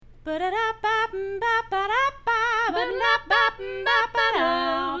It's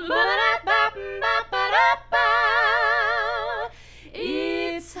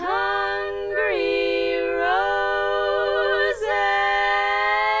Hungry Roses.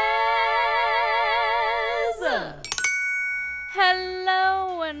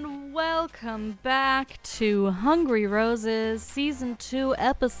 Hello and welcome back to Hungry Roses, Season 2,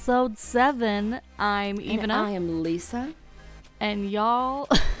 Episode 7. I'm Ivana. And I am Lisa. And y'all,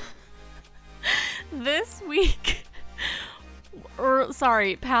 this week,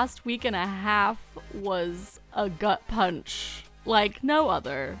 past week and a half was a gut punch like no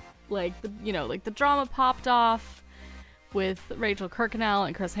other. Like, the drama popped off with Rachel Kirkconnell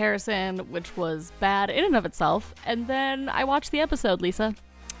and Chris Harrison, which was bad in and of itself. And then I watched the episode, Lisa,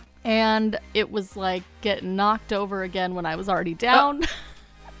 and it was like getting knocked over again when I was already down.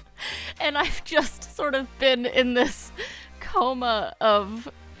 And I've just sort of been in this coma of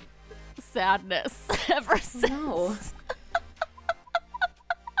sadness ever since. No.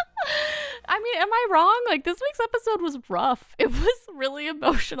 I mean, am I wrong? Like, this week's episode was rough. It was really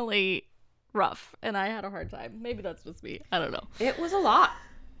emotionally rough, and I had a hard time. Maybe that's just me. I don't know. It was a lot.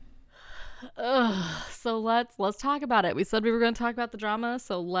 So let's talk about it. We said we were going to talk about the drama,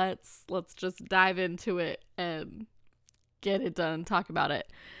 so let's just dive into it and get it done, talk about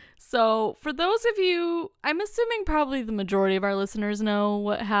it. So for those of you, I'm assuming probably the majority of our listeners know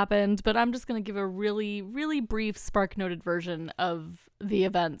what happened, but I'm just going to give a really, really brief spark-noted version of the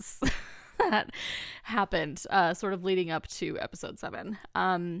events that happened sort of leading up to episode 7.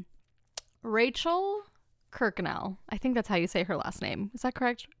 Rachel Kirkconnell, I think that's how you say her last name. Is that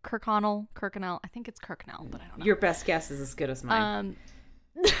correct? Kirkconnell? I think it's Kirkconnell, but I don't know. Your best guess is as good as mine.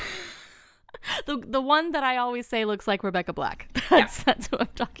 The one that I always say looks like Rebecca Black. That's what I'm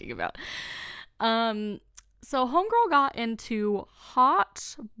talking about. So homegirl got into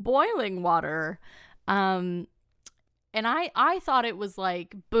hot boiling water. And I thought it was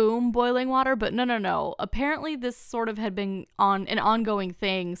like boom boiling water, but no. Apparently this sort of had been on an ongoing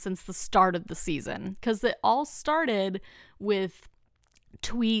thing since the start of the season, because it all started with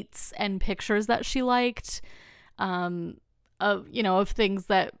tweets and pictures that she liked, of things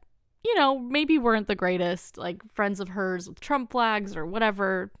that, maybe weren't the greatest, like friends of hers with Trump flags or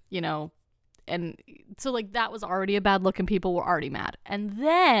whatever, and so like that was already a bad look and people were already mad. And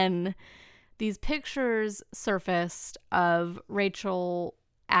then these pictures surfaced of Rachel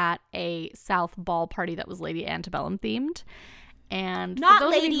at a South ball party that was Lady Antebellum themed. And not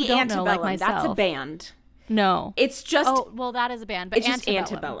Lady Antebellum, that's a band. No. It's just... Oh, well, that is a band, but it's just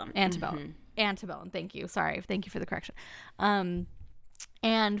Antebellum. Antebellum. Antebellum, thank you. Sorry, thank you for the correction.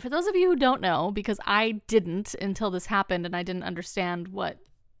 And for those of you who don't know, because I didn't until this happened and I didn't understand what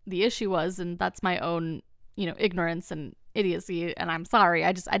the issue was, and that's my own, ignorance and idiocy, and I'm sorry.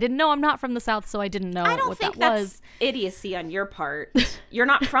 I didn't know. I'm not from the South, so I didn't know what that was. I don't think that's idiocy on your part. You're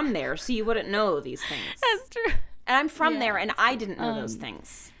not from there, so you wouldn't know these things. That's true. And I'm from there, and I didn't know those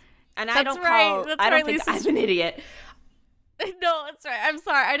things. And I don't think Lisa's I'm an idiot. No, that's right. I'm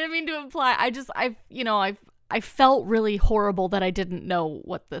sorry. I didn't mean to imply. I felt really horrible that I didn't know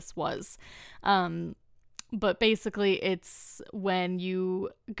what this was. But basically it's when you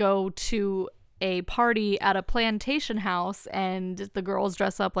go to a party at a plantation house and the girls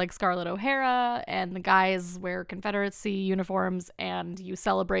dress up like Scarlett O'Hara and the guys wear Confederacy uniforms and you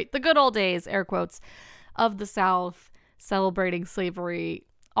celebrate the good old days, air quotes, of the South, celebrating slavery,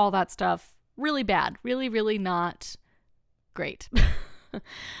 all that stuff. Really bad. Really, really not great.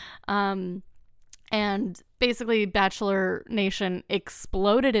 And basically Bachelor Nation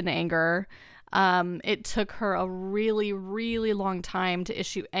exploded in anger. It took her a really, really long time to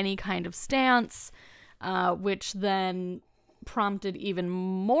issue any kind of stance, which then prompted even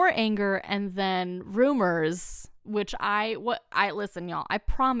more anger and then rumors, which listen, y'all, I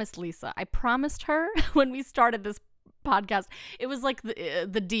promised Lisa, I promised her when we started this podcast, it was like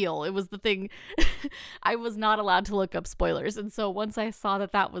the deal. It was the thing. I was not allowed to look up spoilers. And so once I saw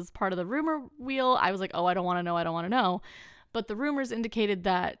that was part of the rumor wheel, I was like, oh, I don't want to know. But the rumors indicated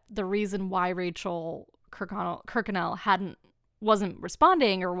that the reason why Rachel Kirkconnell wasn't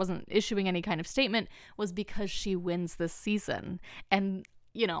responding or wasn't issuing any kind of statement was because she wins this season. And,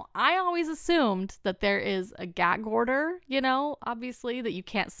 I always assumed that there is a gag order, obviously, that you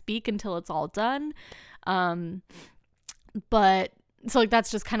can't speak until it's all done. But so like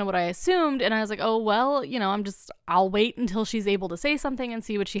that's just kind of what I assumed. And I was like, oh, well, I'll wait until she's able to say something and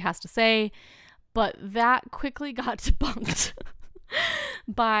see what she has to say. But that quickly got debunked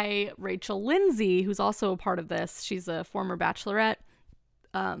by Rachel Lindsay, who's also a part of this. She's a former bachelorette.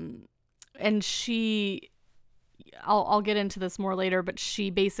 And she, I'll get into this more later, but she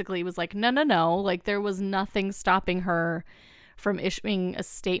basically was like, no, like there was nothing stopping her from issuing a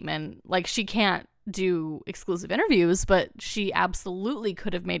statement. Like she can't do exclusive interviews, but she absolutely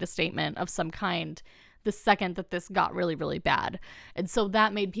could have made a statement of some kind the second that this got really, really bad. And so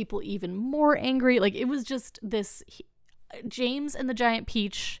that made people even more angry. Like it was just this James and the Giant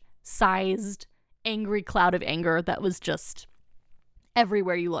Peach sized angry cloud of anger that was just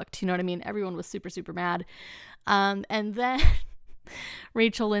everywhere you looked. You know what I mean? Everyone was super, super mad. And then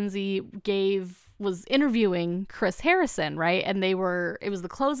Rachel Lindsay was interviewing Chris Harrison, right? And it was the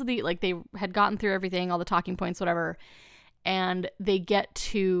close of they had gotten through everything, all the talking points, whatever. And they get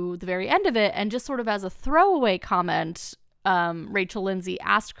to the very end of it, and just sort of as a throwaway comment, Rachel Lindsay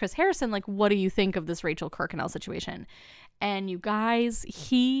asked Chris Harrison, like, what do you think of this Rachel Kirkconnell situation? And you guys,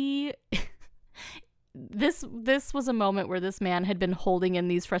 this was a moment where this man had been holding in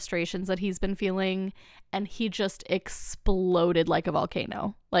these frustrations that he's been feeling, and he just exploded like a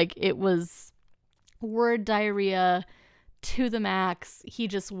volcano. Like it was word diarrhea to the max. He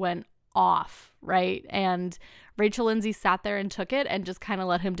just went off, right? And Rachel Lindsay sat there and took it and just kind of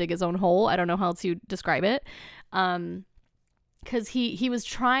let him dig his own hole. I don't know how else you describe it. Because he was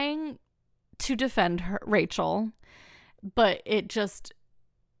trying to defend Rachel, but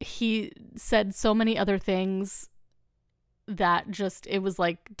he said so many other things that just, it was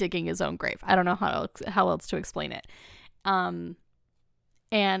like digging his own grave. I don't know how else to explain it. And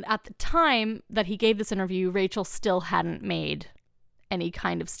at the time that he gave this interview, Rachel still hadn't made any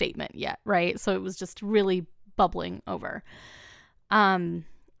kind of statement yet, right? So it was just really bubbling over. And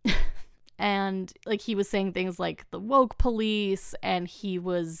like he was saying things like the woke police, and he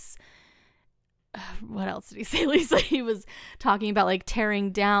was what else did he say, Lisa? He was talking about like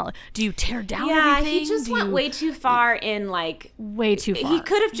tearing down. Do you tear down everything? He just went way too far in like... Way too far. He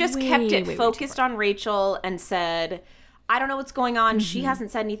could have just kept it focused on Rachel and said, I don't know what's going on. Mm-hmm. She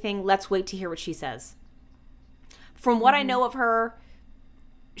hasn't said anything. Let's wait to hear what she says. From what I know of her,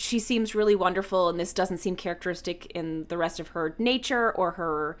 she seems really wonderful, and this doesn't seem characteristic in the rest of her nature or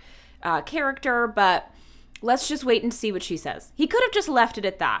her character, but let's just wait and see what she says. He could have just left it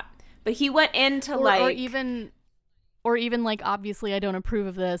at that. But he went into or even like, obviously I don't approve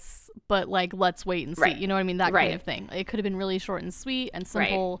of this, but like, let's wait and see. Right. You know what I mean? That kind of thing. It could have been really short and sweet and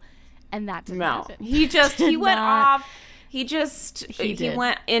simple, and that didn't happen. He went off. He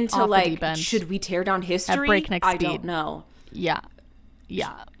went into off like, should we tear down history? At breakneck speed. I don't know. Yeah.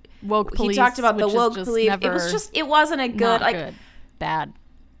 Woke police. He talked about the woke police. It wasn't a good, like, good. Bad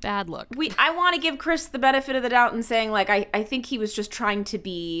look. I want to give Chris the benefit of the doubt in saying, like, I think he was just trying to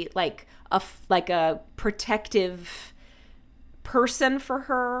be like a protective person for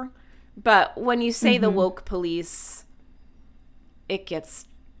her. But when you say the woke police, it gets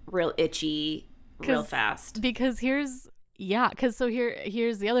real itchy real fast. Because here's the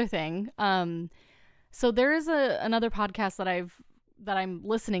other thing. So there is another podcast that I'm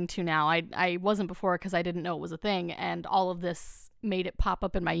listening to now. I wasn't before because I didn't know it was a thing, and all of this made it pop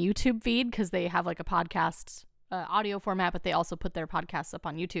up in my YouTube feed because they have like a podcast audio format, but they also put their podcasts up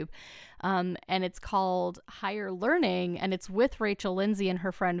on YouTube. And it's called Higher Learning, and it's with Rachel Lindsay and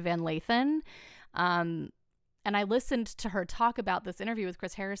her friend Van Lathan. And I listened to her talk about this interview with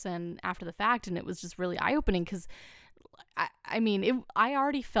Chris Harrison after the fact, and it was just really eye-opening because I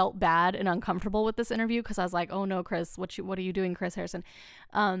already felt bad and uncomfortable with this interview because I was like, oh no, Chris, what are you doing, Chris Harrison?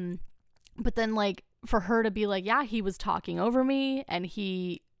 But then like for her to be like, yeah, he was talking over me and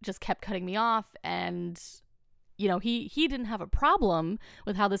he just kept cutting me off, and you know, he didn't have a problem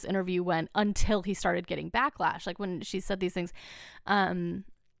with how this interview went until he started getting backlash, like when she said these things.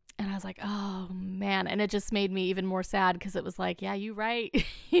 And I was like, oh man. And it just made me even more sad because it was like, yeah, you right.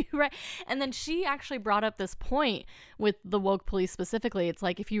 You right. And then she actually brought up this point with the woke police specifically. It's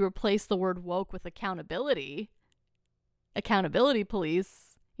like, if you replace the word woke with accountability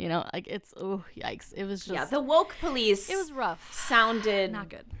police, you know, like it's, oh, yikes. It was just. Yeah, the woke police. It was rough. Sounded not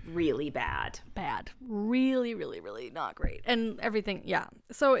good. Really bad. Really, really, really not great. And everything. Yeah.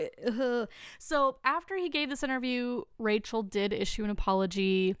 So after he gave this interview, Rachel did issue an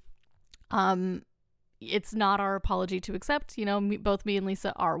apology. It's not our apology to accept, you know, both me and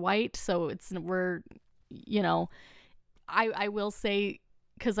Lisa are white. So I will say,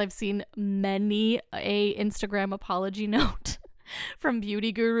 cause I've seen many a Instagram apology note from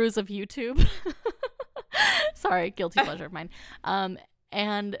beauty gurus of YouTube. Sorry, guilty pleasure of mine.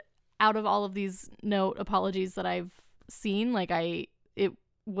 And out of all of these note apologies that I've seen, like it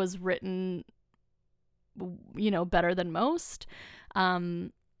was written, you know, better than most.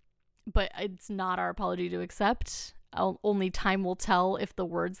 But it's not our apology to accept. Only time will tell if the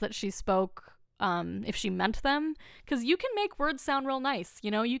words that she spoke if she meant them, because you can make words sound real nice,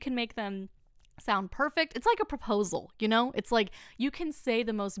 you know, you can make them sound perfect. It's like a proposal, you know, it's like you can say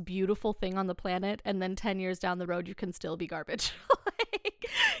the most beautiful thing on the planet and then 10 years down the road you can still be garbage. Like,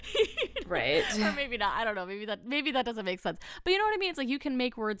 right. Or maybe not, I don't know, maybe that doesn't make sense, but you know what I mean. It's like you can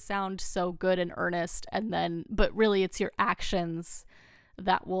make words sound so good and earnest, and then but really it's your actions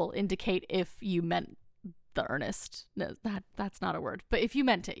that will indicate if you meant the earnest. No, that's not a word, but if you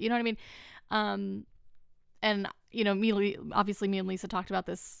meant it, you know what I mean. And you know, me and Lisa talked about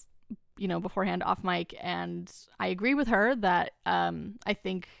this, you know, beforehand off mic, and I agree with her that I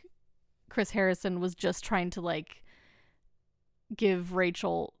think Chris Harrison was just trying to like give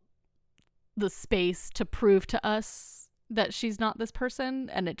Rachel the space to prove to us that she's not this person,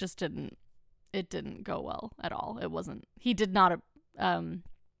 and it just didn't go well at all. He did not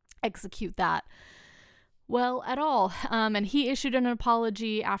execute that well at all. And he issued an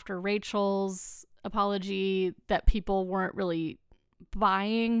apology after Rachel's apology that people weren't really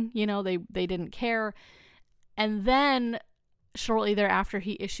buying, you know, they didn't care. And then shortly thereafter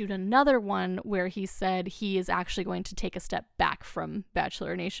he issued another one where he said he is actually going to take a step back from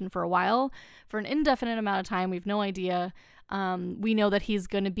Bachelor Nation for a while, for an indefinite amount of time. We have no idea. We know that he's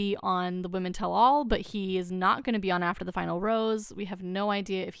going to be on the Women Tell All, but he is not going to be on After the Final Rose. We have no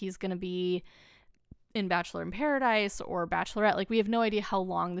idea if he's going to be in Bachelor in Paradise or Bachelorette. Like, we have no idea how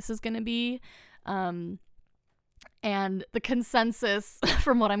long this is going to be. And the consensus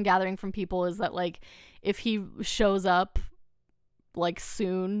from what I'm gathering from people is that, like, if he shows up like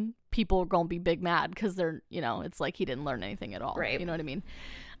soon, people are gonna be big mad because they're, you know, it's like he didn't learn anything at all. Right. You know what I mean?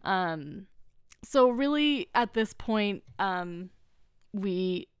 So really at this point,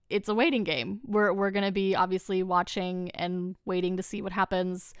 it's a waiting game. We're gonna be obviously watching and waiting to see what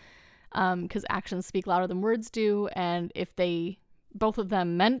happens, because actions speak louder than words do. And if both of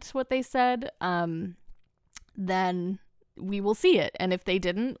them meant what they said, then we will see it. And if they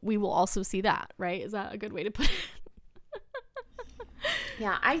didn't, we will also see that, right? Is that a good way to put it?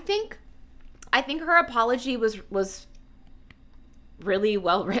 Yeah, I think her apology was really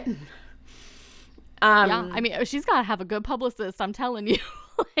well written. Yeah, I mean, she's got to have a good publicist, I'm telling you.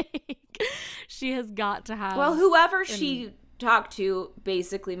 Like, she has got to have. Well, whoever she talked to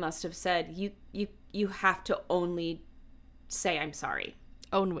basically must have said, you have to only say I'm sorry.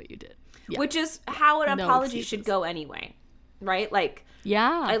 Own what you did. Yeah. Which is how an apology should go anyway, right? Like,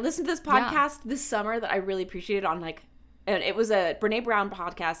 yeah. I listened to this podcast this summer that I really appreciated on, like, and it was a Brene Brown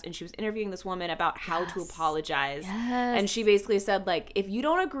podcast, and she was interviewing this woman about how to apologize. Yes. And she basically said, like, if you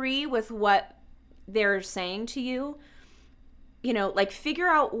don't agree with what they're saying to you, you know, like, figure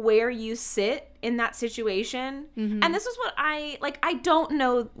out where you sit in that situation. Mm-hmm. And this is what I don't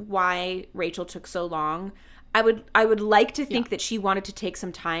know why Rachel took so long. I would like to think that she wanted to take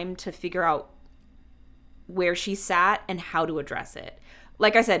some time to figure out where she sat and how to address it.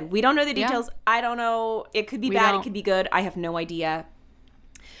 Like I said, we don't know the details. Yeah. I don't know. It could be bad. It could be good. I have no idea.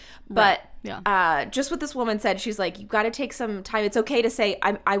 But just what this woman said, she's like, you've got to take some time. It's okay to say,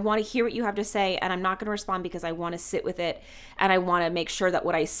 I want to hear what you have to say, and I'm not going to respond because I want to sit with it, and I want to make sure that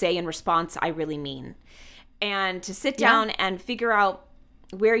what I say in response, I really mean. And to sit down and figure out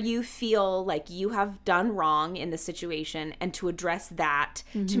where you feel like you have done wrong in the situation, and to address that,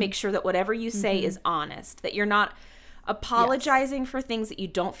 to make sure that whatever you say is honest, that you're not apologizing for things that you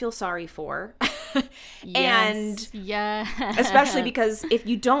don't feel sorry for. And especially because if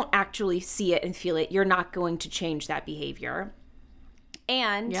you don't actually see it and feel it, you're not going to change that behavior.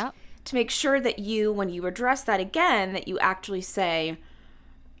 And to make sure that you, when you address that again, that you actually say,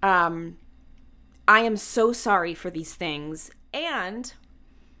 I am so sorry for these things, and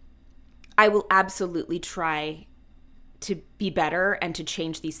I will absolutely try to be better and to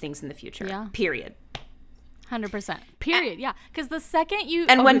change these things in the future. Yeah. Period. 100%. Period. Yeah. Because the second you...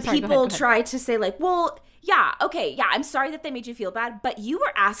 And when people try to say, like, well, yeah, okay, yeah, I'm sorry that they made you feel bad, but you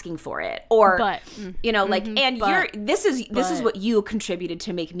were asking for it. Or, you know, like, and this is what you contributed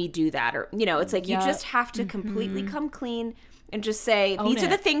to make me do that. Or, you know, it's like you just have to completely come clean and just say, these are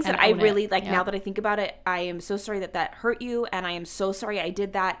the things that I really, like, now that I think about it, I am so sorry that hurt you, and I am so sorry I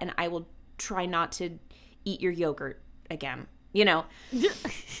did that, and I will try not to eat your yogurt again. You know?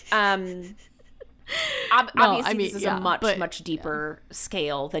 Obviously, this is a much deeper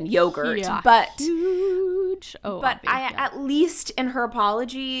scale than yogurt, but huge. At least in her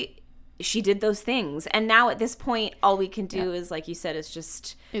apology, she did those things, and now at this point, all we can do is, like you said,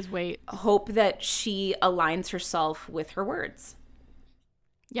 is wait, hope that she aligns herself with her words.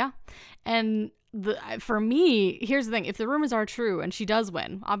 Yeah, and for me, here's the thing. If the rumors are true and she does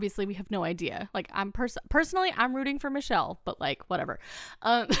win, obviously we have no idea. Like, I'm personally, I'm rooting for Michelle, but like, whatever.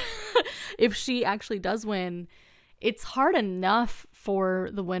 If she actually does win, it's hard enough for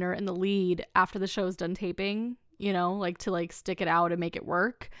the winner and the lead after the show's done taping, you know, like to like stick it out and make it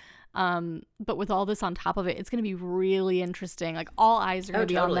work. But with all this on top of it, it's going to be really interesting. Like, all eyes are going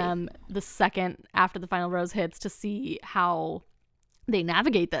to be on them the second after the final rose hits to see how they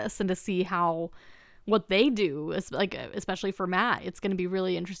navigate this and to see what they do, like, especially for Matt. It's going to be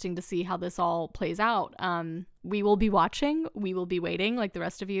really interesting to see how this all plays out. We will be watching, we will be waiting like the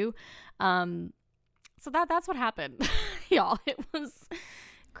rest of you. So that's what happened. Y'all, it was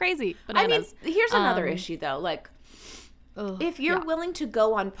crazy. Bananas. I mean, here's another issue though. Like, if you're willing to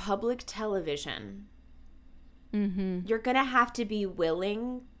go on public television, you're going to have to be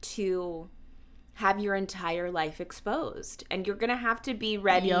willing to have your entire life exposed, and you're going to have to be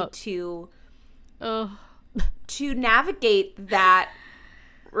ready to navigate that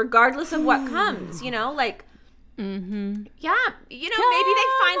regardless of what comes, you know, like, yeah, you know, maybe they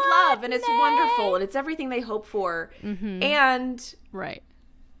find love and it's wonderful and it's everything they hope for. And right,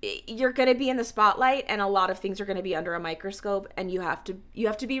 you're going to be in the spotlight and a lot of things are going to be under a microscope, and you have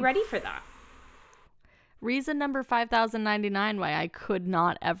to be ready for that. Reason number 5099 why I could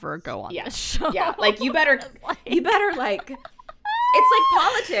not ever go on this show. Yeah, like you better like, it's like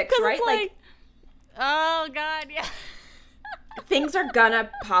politics, right? Like, oh God, yeah. Things are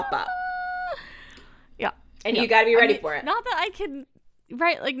gonna pop up. Yeah. And you gotta be ready for it. Not that I can,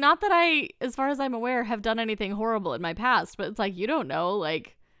 right, like, not that I, as far as I'm aware, have done anything horrible in my past, but it's like, you don't know,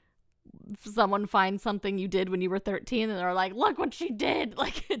 like, if someone finds something you did when you were 13 and they're like, look what she did.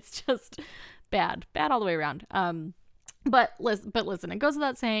 Like, it's just bad all the way around. But listen, it goes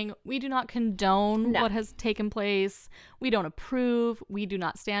without saying, we do not condone what has taken place. We don't approve. We do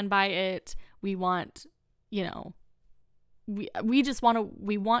not stand by it. We want, you know, we just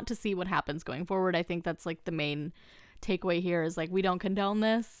want to see what happens going forward. I think that's like the main takeaway here is like, we don't condone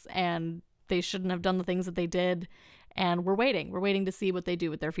this, and they shouldn't have done the things that they did. And we're waiting to see what they do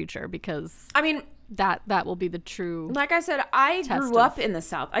with their future, because I mean, that will be the true. Like I said, I grew up in the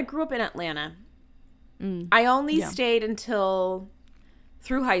South. I grew up in Atlanta. I only stayed until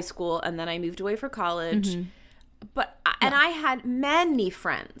through high school, and then I moved away for college. But and I had many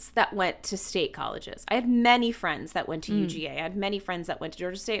friends that went to state colleges. I had many friends that went to UGA. I had many friends that went to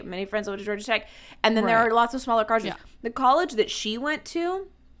Georgia State, many friends that went to Georgia Tech. And then there are lots of smaller colleges. The college that she went to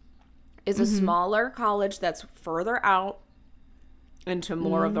is a smaller college that's further out into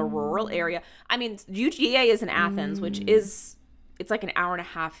more of the rural area. I mean, UGA is in Athens, which is, it's like an hour and a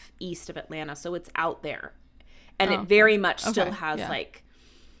half east of Atlanta. So it's out there. And it very much still has like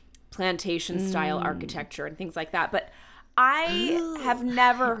plantation style architecture and things like that. But I have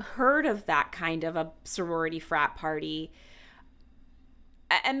never heard of that kind of a sorority frat party.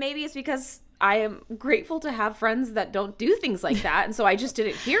 And maybe it's because I am grateful to have friends that don't do things like that. And so I just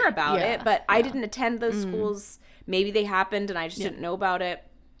didn't hear about it. But I didn't attend those schools. Maybe they happened and I just didn't know about it.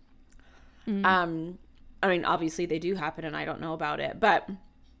 I mean, obviously they do happen and I don't know about it. But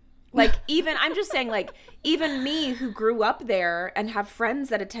like, even, I'm just saying, like, even me who grew up there and have friends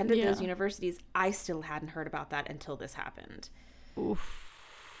that attended those universities, I still hadn't heard about that until this happened. Oof.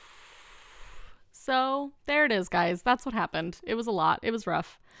 So there it is, guys. That's what happened. It was a lot. It was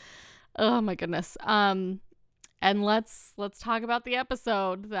rough. Oh my goodness. And let's talk about the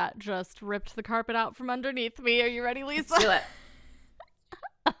episode that just ripped the carpet out from underneath me. Are you ready, Lisa? Let's do it.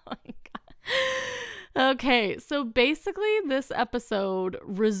 Oh my God. Okay, so basically this episode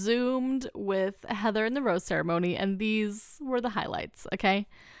resumed with Heather and the rose ceremony, and these were the highlights, okay?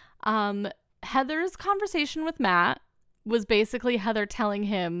 Heather's conversation with Matt was basically Heather telling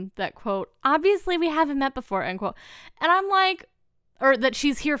him that, quote, obviously we haven't met before, end quote. And I'm like, or that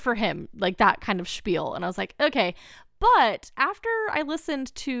she's here for him, like that kind of spiel. And I was like, okay. But after I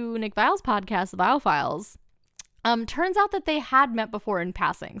listened to Nick Viall's podcast, The Viall Files, turns out that they had met before in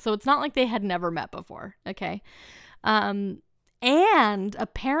passing. So it's not like they had never met before. Okay. And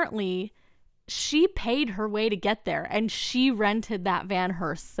apparently she paid her way to get there, and she rented that van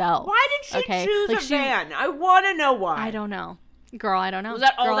herself. Why did she choose a van? I want to know why. I don't know. Girl, I don't know. Was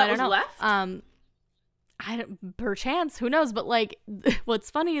that all that was left? Perchance, who knows? But like, what's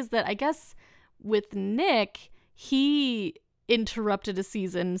funny is that I guess with Nick, he interrupted a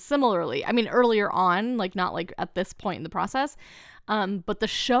season similarly. I mean, earlier on, like not like at this point in the process, but the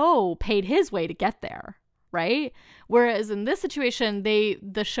show paid his way to get there. right? Whereas in this situation,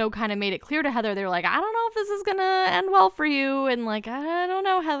 the show kind of made it clear to Heather, they were like, I don't know if this is gonna end well for you, and like, I don't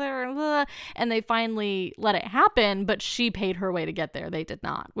know, Heather, and they finally let it happen, but she paid her way to get there. They did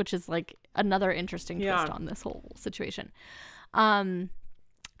not, which is like another interesting twist on this whole situation.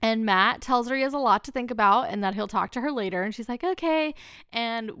 And Matt tells her he has a lot to think about and that he'll talk to her later. And she's like, okay.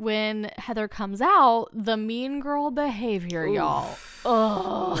 And when Heather comes out, the mean girl behavior,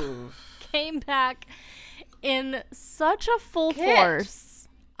 y'all, came back in such a full force.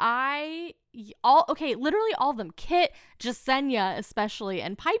 Literally all of them. Kit, Jessenia especially,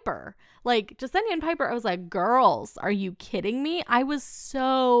 and Piper. Like, Jessenia and Piper, I was like, girls, are you kidding me? I was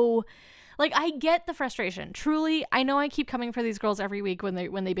so... Like, I get the frustration. Truly, I know I keep coming for these girls every week when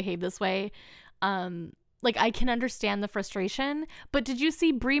they behave this way. Like, I can understand the frustration. But did you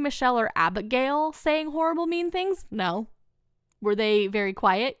see Brie, Michelle, or Abigail saying horrible, mean things? No. Were they very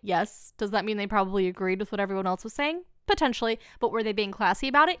quiet? Yes. Does that mean they probably agreed with what everyone else was saying? Potentially. But were they being classy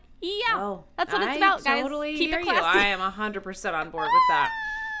about it? Yeah. Oh, that's what it's about, guys. Totally keep it classy. I am 100% on board with that.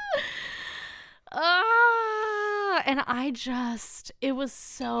 And it was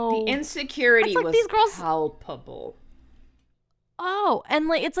so... The insecurity like was these girls, palpable. Oh, and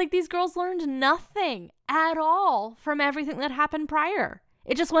like it's like these girls learned nothing at all from everything that happened prior.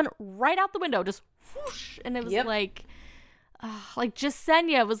 It just went right out the window, just whoosh. And it was like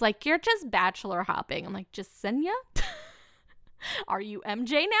Jessenia was like, you're just bachelor hopping. I'm like, Jessenia? Are you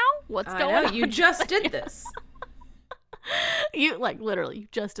MJ now? What's going on? You just did this. You literally, you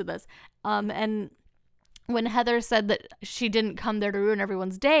just did this. And when Heather said that she didn't come there to ruin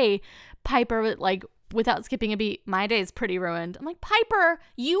everyone's day, Piper, like, without skipping a beat, my day's pretty ruined. I'm like, Piper,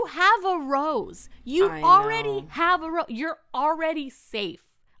 you have a rose. You already have a rose. You're already safe.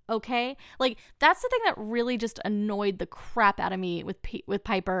 Okay? Like, that's the thing that really just annoyed the crap out of me with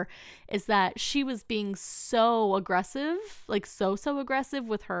Piper, is that she was being so aggressive, like so aggressive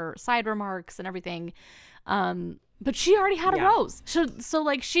with her side remarks and everything. But she already had a rose. So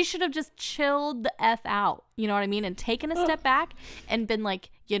like, she should have just chilled the F out. You know what I mean? And taken a step back and been like,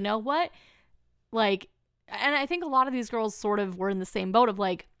 you know what? Like, and I think a lot of these girls sort of were in the same boat of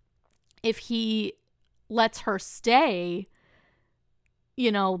like, if he lets her stay,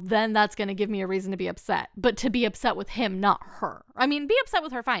 you know, then that's going to give me a reason to be upset. But to be upset with him, not her. I mean, be upset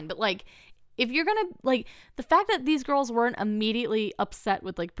with her, fine. But like, if you're going to, like, the fact that these girls weren't immediately upset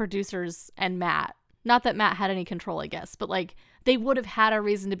with like producers and Matt, not that Matt had any control, I guess, but like, they would have had a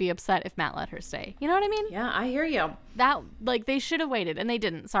reason to be upset if Matt let her stay. You know what I mean? Yeah, I hear you. That, like, they should have waited, and they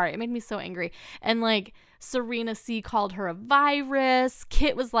didn't. Sorry, it made me so angry. And like, Serena C called her a virus.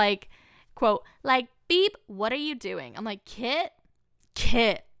 Kit was like, quote, like, beep, what are you doing? I'm like, Kit.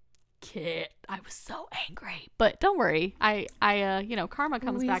 I was so angry. But don't worry. I you know, karma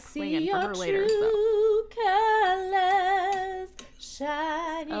comes back swinging for her later. So. Colors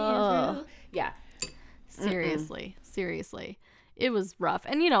shining through. Yeah. Seriously. It was rough.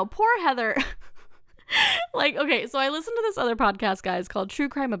 And, you know, poor Heather. Like, okay, so I listened to this other podcast, guys, called True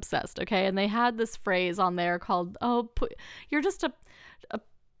Crime Obsessed, okay? And they had this phrase on there called, you're just a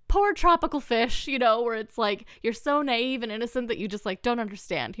poor tropical fish, you know, where it's like, you're so naive and innocent that you just, like, don't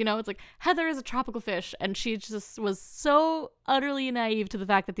understand, you know? It's like, Heather is a tropical fish, and she just was so utterly naive to the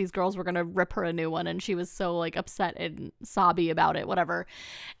fact that these girls were going to rip her a new one, and she was so, like, upset and sobby about it, whatever.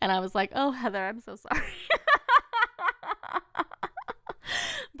 And I was like, oh, Heather, I'm so sorry.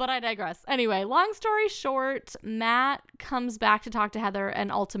 But I digress. Anyway, long story short, Matt comes back to talk to Heather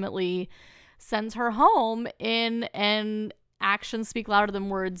and ultimately sends her home in an actions speak louder than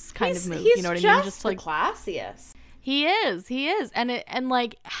words kind of move. You know what I mean? Just like classiest. He is. And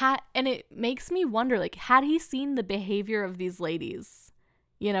it makes me wonder, like, had he seen the behavior of these ladies?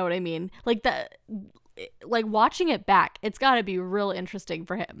 You know what I mean? Like watching it back, it's got to be real interesting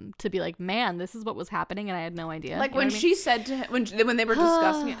for him to be like, man, this is what was happening and I had no idea. Like, when she said to him, when they were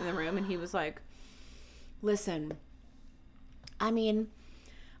discussing it in the room, and he was like, listen, I mean,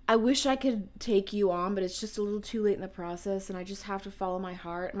 I wish I could take you on, but it's just a little too late in the process, and I just have to follow my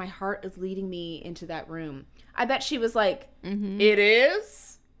heart. My heart is leading me into that room. I bet she was like, It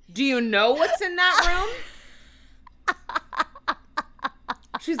is? Do you know what's in that room?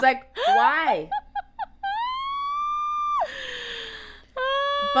 She's like, why?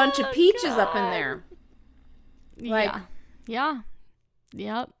 Bunch of peaches up in there. Like, yeah.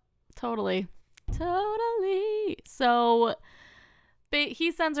 Yep. Totally. So, but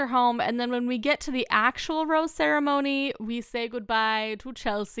he sends her home, and then when we get to the actual rose ceremony, we say goodbye to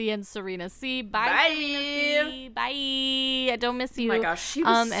Chelsea and Serena C. Bye. Serena C. Bye. I don't miss you. Oh my gosh, she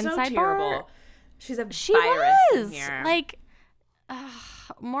was so terrible. She's a virus in here. Like,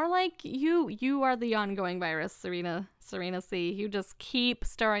 more like you are the ongoing virus, Serena C. You just keep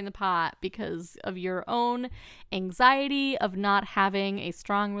stirring the pot because of your own anxiety of not having a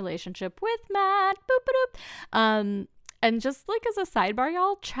strong relationship with Matt. Boop-a-doop. And just like as a sidebar,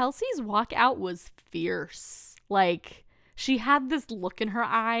 y'all, Chelsea's walkout was fierce. Like, she had this look in her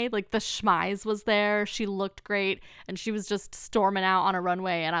eye, like the schmize was there. She looked great, and she was just storming out on a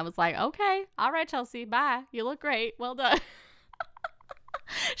runway. And I was like, okay, all right, Chelsea, bye. You look great. Well done.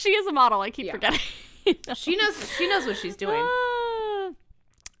 She is a model. I keep forgetting. She knows what she's doing.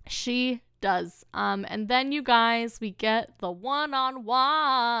 She does. And then you guys, we get the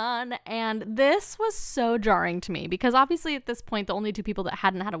one-on-one, and this was so jarring to me because obviously at this point the only two people that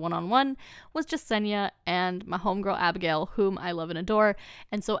hadn't had a one-on-one was just Senya and my homegirl Abigail, whom I love and adore.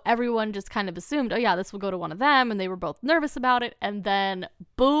 And so everyone just kind of assumed, oh yeah, this will go to one of them, and they were both nervous about it. And then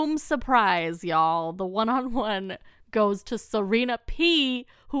boom, surprise, y'all, the one-on-one goes to Serena P,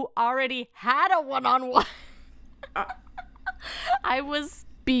 who already had a one-on-one. I was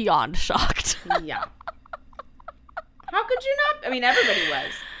beyond shocked. Yeah. How could you not? I mean, everybody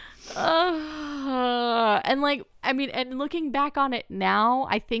was. And like, I mean, and looking back on it now,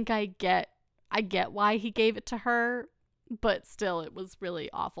 I think I get why he gave it to her, but still, it was really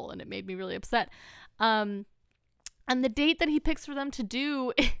awful and it made me really upset. And the date that he picks for them to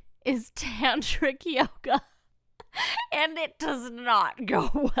do is tantric yoga, and it does not go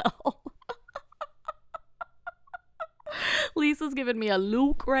well. Lisa's giving me a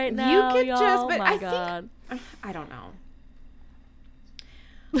look right now. You could y'all. just, but my I God. think I don't know.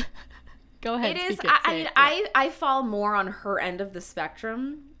 Go ahead. It is. I fall more on her end of the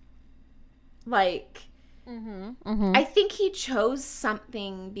spectrum. Like, I think he chose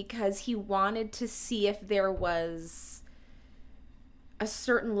something because he wanted to see if there was a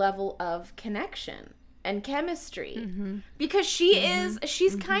certain level of connection and chemistry. Because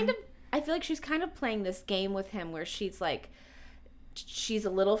she's kind of, I feel like she's kind of playing this game with him where she's like, she's a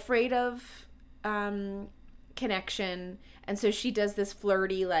little afraid of connection. And so she does this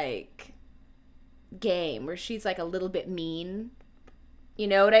flirty, like, game where she's, like, a little bit mean. You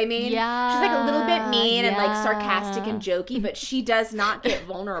know what I mean? Yeah. She's, like, a little bit mean and, like, sarcastic and jokey, but she does not get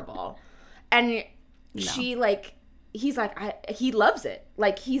vulnerable. And she, like, he's like, he loves it.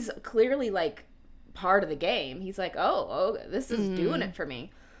 Like, he's clearly, like, part of the game. He's like, oh, this is doing it for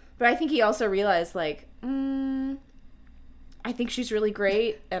me. But I think he also realized, like, I think she's really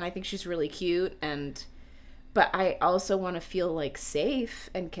great, and I think she's really cute, but I also want to feel, like, safe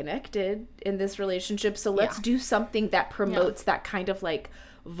and connected in this relationship, so let's do something that promotes that kind of, like,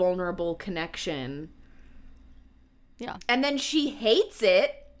 vulnerable connection. Yeah. And then she hates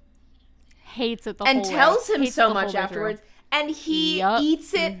it. Hates it the whole way. And tells him so much afterwards, and he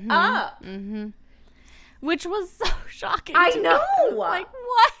eats it up. Which was so shocking. I know. Like,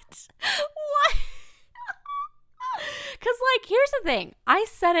 what? What? Because, like, here's the thing. I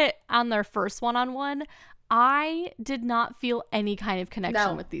said it on their first one-on-one. I did not feel any kind of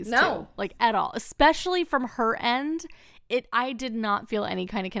connection with these two. Like, at all. Especially from her end. I did not feel any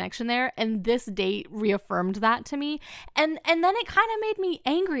kind of connection there. And this date reaffirmed that to me. And then it kind of made me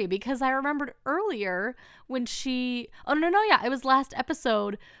angry because I remembered earlier when it was last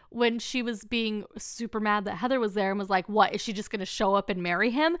episode when she was being super mad that Heather was there and was like, what, is she just going to show up and marry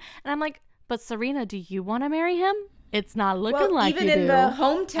him? And I'm like, but Serena, do you want to marry him? It's not looking like you do. Even in the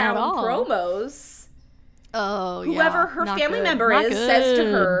hometown promos, whoever her family member is says to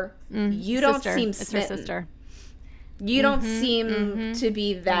her, you don't seem smitten. It's her sister. You don't seem to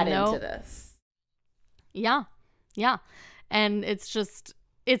be that into this. Yeah. Yeah. And it's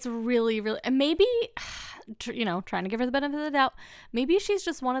really, really, and maybe, trying to give her the benefit of the doubt, maybe she's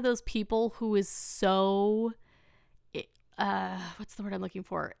just one of those people who is so, what's the word I'm looking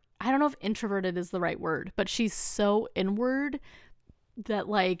for? I don't know if introverted is the right word, but she's so inward that,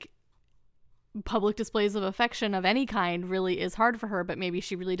 like, public displays of affection of any kind really is hard for her, but maybe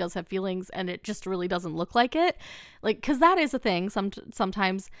she really does have feelings and it just really doesn't look like it. Like, because that is a thing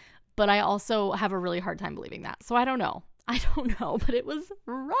sometimes, but I also have a really hard time believing that. So I don't know, but it was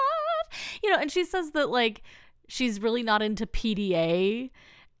rough. And she says that, like, she's really not into PDA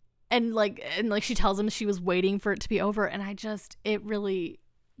and she tells him she was waiting for it to be over. And it really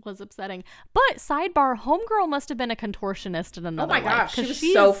was upsetting. But sidebar, homegirl must have been a contortionist in another life. Oh my gosh, she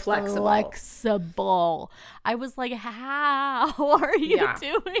was so flexible. I was like, how are you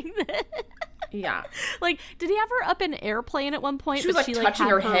doing this? Yeah. Like, did he have her up in airplane at one point? She was, like, touching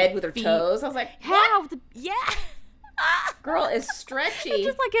her head with her toes. I was like, what? Yeah. Girl is stretchy. It's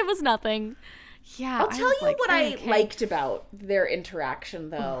just like it was nothing. Yeah. I'll tell you what I liked about their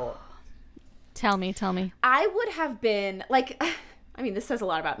interaction, though. Tell me. I would have been, like, I mean, this says a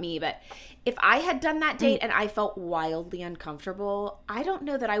lot about me, but if I had done that date and I felt wildly uncomfortable, I don't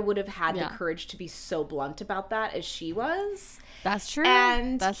know that I would have had the courage to be so blunt about that as she was. That's true.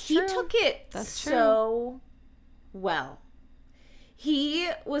 And That's he true. took it so well. He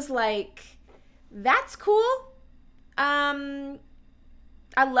was like, that's cool. I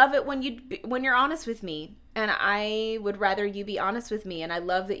love it when you're honest with me, and I would rather you be honest with me, and I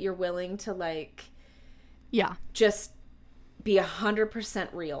love that you're willing to like just be 100%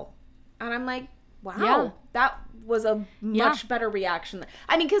 real. And I'm like, wow, that was a much better reaction.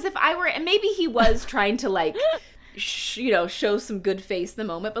 I mean, because if I were, and maybe he was trying to like show some good face in the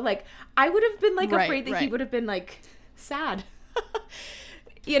moment, but like I would have been like afraid that he would have been like sad.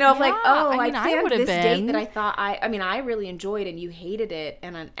 Like, oh, I planned this date that I thought I really enjoyed and you hated it,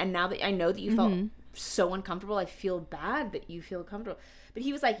 and now that I know that you felt so uncomfortable, I feel bad that you feel comfortable. But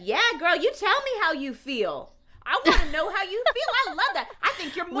he was like, yeah, girl, you tell me how you feel. I want to know how you feel. I love that. I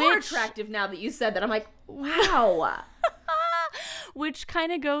think you're more attractive now that you said that. I'm like, wow. Which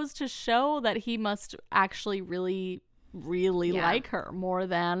kind of goes to show that he must actually really like her more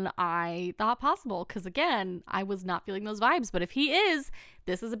than I thought possible. Because again, I was not feeling those vibes. But if he is,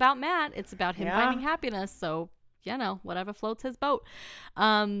 this is about Matt. It's about him finding happiness. So, whatever floats his boat.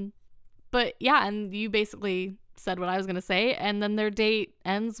 But yeah, and you basically said what I was going to say. And then their date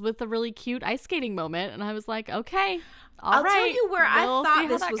ends with a really cute ice skating moment. And I was like, okay, I'll tell you where I thought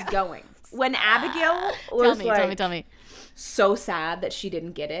this was going. When Abigail was tell me. So sad that she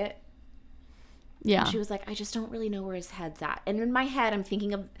didn't get it. Yeah. And she was like, I just don't really know where his head's at. And in my head, I'm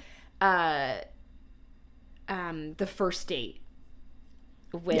thinking of the first date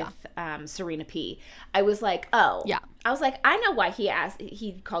with Serena P. I was like, oh. Yeah. I was like, I know why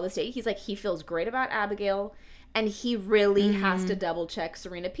he called this date. He's like, he feels great about Abigail, and he really has to double check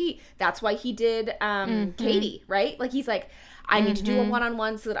Serena P. That's why he did Katie, right? Like, he's like, I need to do a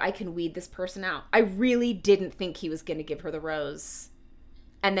one-on-one so that I can weed this person out. I really didn't think he was going to give her the rose.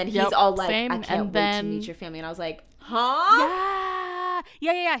 And then he's all like, I can't wait to meet your family. And I was like, huh?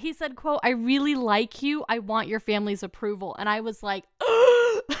 Yeah. He said, quote, I really like you. I want your family's approval. And I was like,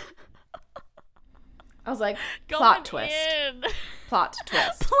 I was like, plot twist. Plot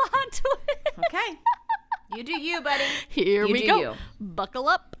twist. Okay. You do you, buddy. Here we go. Buckle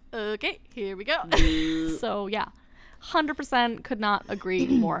up. Okay, here we go. So, yeah. 100% could not agree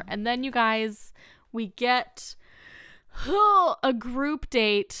more. And then, you guys, we get a group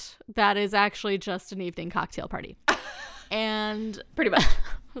date that is actually just an evening cocktail party. And pretty much.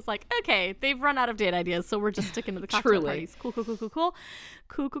 I was like, okay, they've run out of date ideas, so we're just sticking to the cocktail parties. Cool.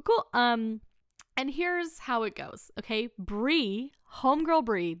 And here's how it goes. Okay, Brie, homegirl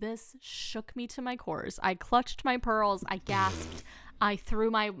Brie, this shook me to my cores. I clutched my pearls. I gasped. I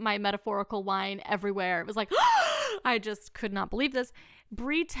threw my metaphorical wine everywhere. It was like, I just could not believe this.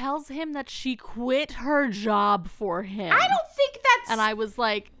 Brie tells him that she quit her job for him. I don't think that's... And I was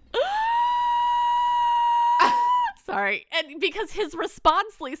like, sorry. And because his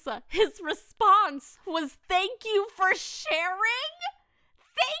response, Lisa, was, thank you for sharing?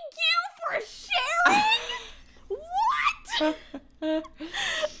 Thank you for sharing? What?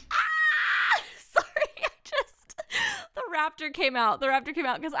 Sorry. The raptor came out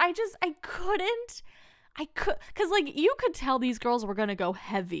because because like you could tell these girls were gonna go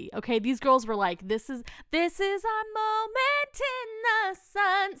heavy. Okay, these girls were like, this is our moment in the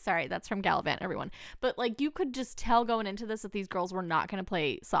sun. Sorry, that's from Gallivant, everyone. But like you could just tell going into this that these girls were not gonna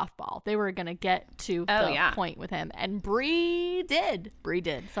play softball. They were gonna get to the point with him, and Brie did.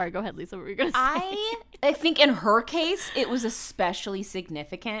 Sorry, go ahead, Lisa. What were you gonna say? I think in her case it was especially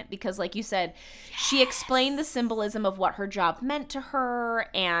significant because, like you said, she explained the symbolism of what her job meant to her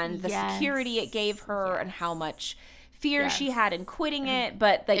and the security it gave her. And how much fear she had in quitting it,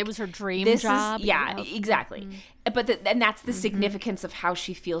 but like it was her dream job. Exactly. But and that's the significance of how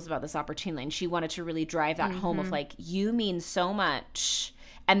she feels about this opportunity, and she wanted to really drive that home of like, you mean so much,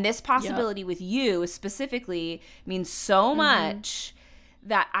 and this possibility with you specifically means so much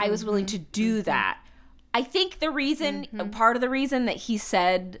that I was willing to do that. I think the reason, part of the reason that he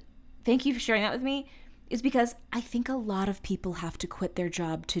said thank you for sharing that with me is because I think a lot of people have to quit their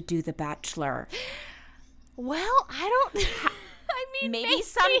job to do The Bachelor. Well, I don't... I mean, maybe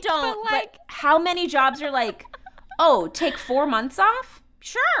some don't, but how many jobs are like, oh, take 4 months off?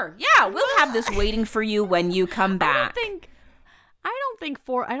 Sure, yeah, we'll have this waiting for you when you come back. I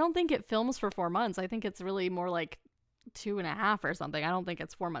don't think it films for 4 months. I think it's really more like 2.5 or something. I don't think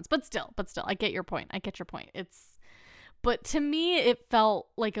it's 4 months. But still, I get your point. But to me, it felt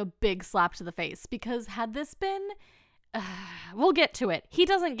like a big slap to the face because had this been we'll get to it. He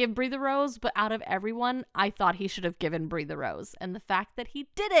doesn't give Bree the rose, but out of everyone, I thought he should have given Bree the rose. And the fact that he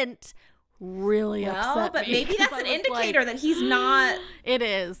didn't really upset but me. maybe that's an indicator that he's not. It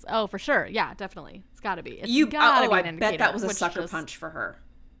is. Oh, for sure. Yeah, definitely. It's got to be. I bet that was a sucker punch for her.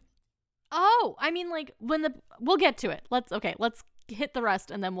 Oh, I mean, like, we'll get to it. Let's hit the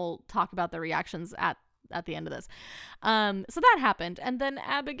rest, and then we'll talk about the reactions at the end of this. So that happened, and then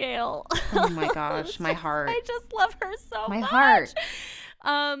Abigail. Oh my gosh, my heart. I just love her so much. My heart.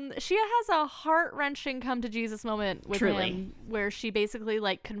 She has a heart-wrenching come to Jesus moment with him, where she basically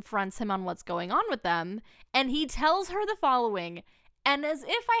like confronts him on what's going on with them, and he tells her the following. And as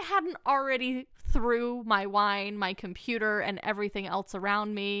if I hadn't already threw my wine, my computer, and everything else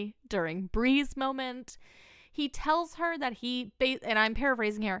around me during Bree's moment, he tells her that and I'm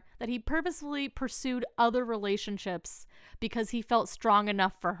paraphrasing here, that he purposefully pursued other relationships because he felt strong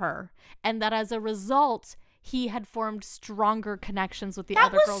enough for her. And that as a result, he had formed stronger connections with the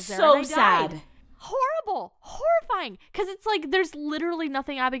other girls there. That was so sad. Horrible, horrifying, because it's like there's literally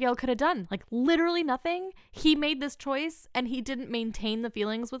nothing Abigail could have done, like literally nothing. He made this choice and he didn't maintain the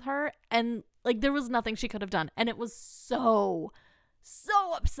feelings with her, and like there was nothing she could have done, and it was so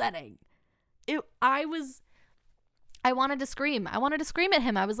upsetting. I wanted to scream at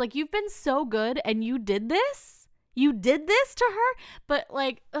him. I was like, you've been so good and you did this to her, but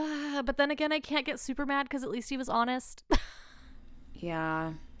like but then again, I can't get super mad because at least he was honest.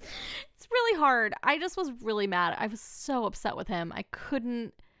 Yeah. It's really hard. I just was really mad. I was so upset with him. I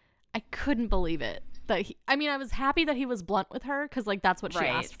couldn't believe it. I was happy that he was blunt with her because like that's what she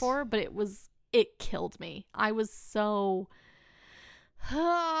asked for, but it killed me. I was so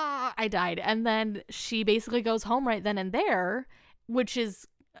I died. And then she basically goes home right then and there, which is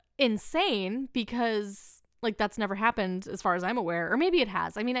insane because like that's never happened as far as I'm aware, or maybe it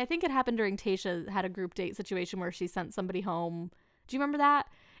has. I mean, I think it happened during Tayshia had a group date situation where she sent somebody home. Do you remember that?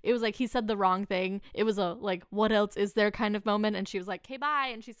 It was like he said the wrong thing. It was a like, what else is there kind of moment. And she was like, okay,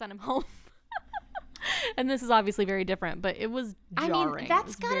 bye. And she sent him home. And this is obviously very different, but it was jarring. I mean,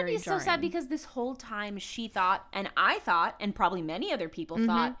 that's gotta be so sad because this whole time she thought, and I thought, and probably many other people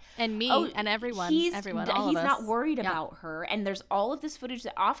thought, and me and everyone, he's all not worried about her. And there's all of this footage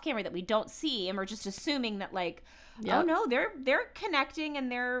off camera that we don't see, and we're just assuming that like, oh no, they're connecting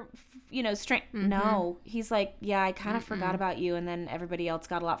and they're No, he's like, yeah, I kind of forgot about you, and then everybody else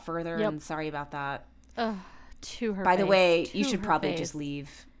got a lot further, and sorry about that. To her. By the way, you should probably just leave.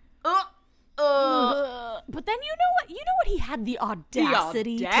 But then you know what he had the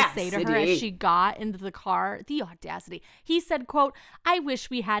audacity to say to her as she got into the car. The audacity. He said, quote, I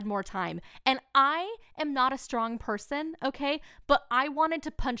wish we had more time. And I am not a strong person, okay? But I wanted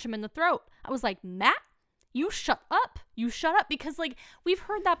to punch him in the throat. I was like, Matt, you shut up. You shut up. Because like we've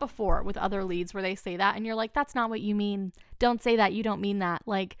heard that before with other leads where they say that and you're like, that's not what you mean. Don't say that. You don't mean that.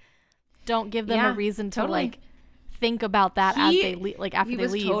 Like, don't give them a reason to like think about that as they after they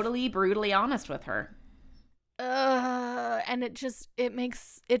leave. He was totally brutally honest with her. And it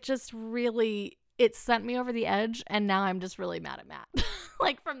sent me over the edge, and now I'm just really mad at Matt.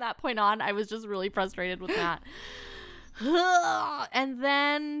 Like from that point on, I was just really frustrated with Matt. And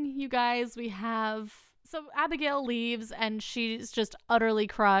then you guys, so Abigail leaves and she's just utterly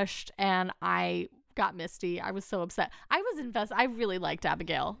crushed, and I got misty. I was so upset. I was invested. I really liked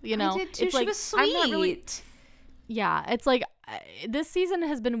Abigail, you know. I did too. It's she like, was sweet. Yeah, it's like this season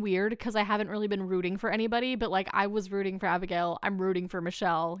has been weird because I haven't really been rooting for anybody, but like I was rooting for Abigail. I'm rooting for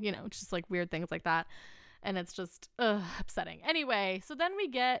Michelle, you know, just like weird things like that. And it's just upsetting. Anyway, so then we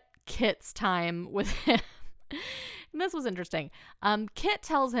get Kit's time with him. And this was interesting. Kit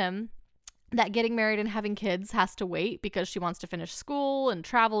tells him that getting married and having kids has to wait because she wants to finish school and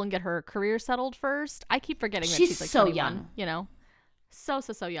travel and get her career settled first. I keep forgetting that she's like so 21, young, you know, so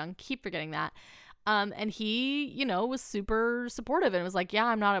young. Keep forgetting that. And he, you know, was super supportive and was like, yeah,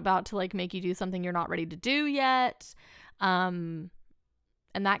 I'm not about to like make you do something you're not ready to do yet. And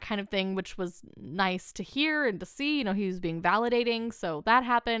that kind of thing, which was nice to hear and to see, you know, he was being validating. So that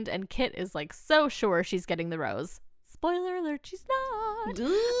happened. And Kit is like so sure she's getting the rose. Spoiler alert, she's not.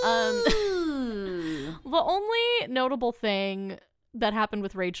 The only notable thing that happened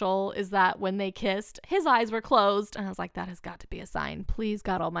with Rachel is that when they kissed, his eyes were closed. And I was like, that has got to be a sign. Please,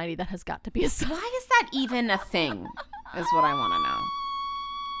 God Almighty, that has got to be a sign. Why is that even a thing? Is what I want to know.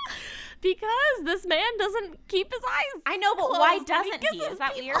 Because this man doesn't keep his eyes I know, but why doesn't he? Is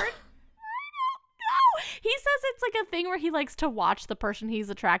that weird? He says it's like a thing where he likes to watch the person he's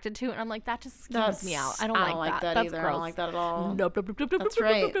attracted to, and I'm like, that just skews me out. I don't like that. That's either. gross. I don't like that at all. Nope. That's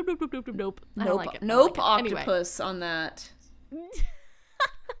right. Nope. I don't like it. Nope. Anyway. Octopus on that.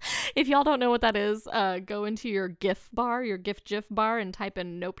 If y'all don't know what that is, go into your GIF bar and type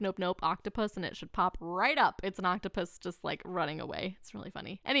in nope, nope, nope, octopus, and it should pop right up. It's an octopus just like running away. It's really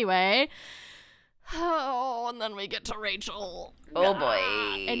funny. Anyway. Oh, and then we get to Rachel. Oh boy.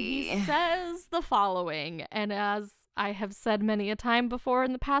 And he says the following, and as I have said many a time before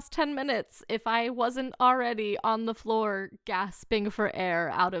in the past 10 minutes, if I wasn't already on the floor gasping for air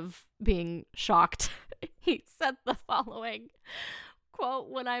out of being shocked, he said the following, quote,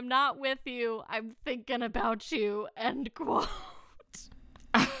 "When I'm not with you, I'm thinking about you," end quote.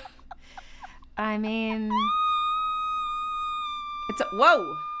 I mean,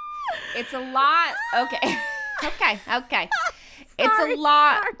 whoa. It's a lot. Okay. Okay. It's a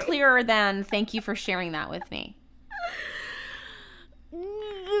lot clearer than thank you for sharing that with me.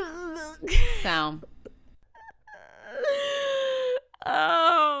 So.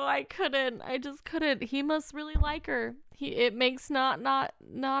 Oh, I couldn't. I just couldn't. He must really like her. It makes not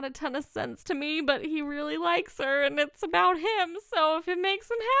a ton of sense to me, but he really likes her, and it's about him. So if it makes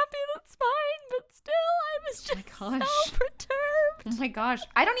him happy, that's fine. But still, I was just so perturbed. Oh my gosh,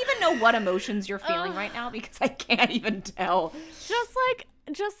 I don't even know what emotions you're feeling right now because I can't even tell.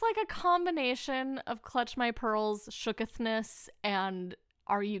 Just like a combination of Clutch My Pearls shookethness and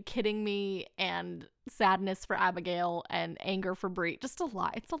Are You Kidding Me and sadness for Abigail and anger for Bree. Just a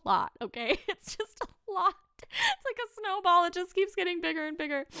lot. It's a lot, okay? It's just a lot. It's like a snowball. It just keeps getting bigger and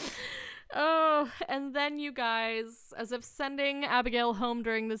bigger. Oh, and then you guys, as if sending Abigail home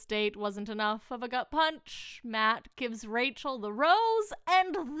during this date wasn't enough of a gut punch, Matt gives Rachel the rose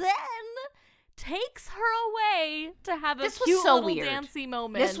and then takes her away to have a cute little dancey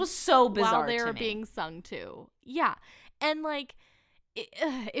moment. This was so bizarre while they were being sung to. Yeah. And like,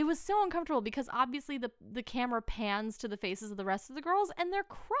 it was so uncomfortable because obviously the camera pans to the faces of the rest of the girls and they're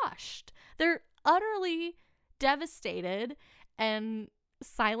crushed. They're utterly devastated and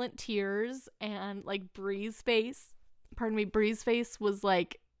silent tears, and like Bree's face was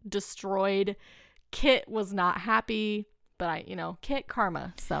like destroyed. Kit was not happy, but Kit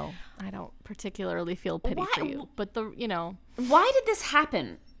karma, so I don't particularly feel pity for you. But why did this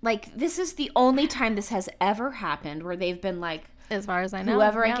happen? Like, this is the only time this has ever happened where they've been like, as far as I know,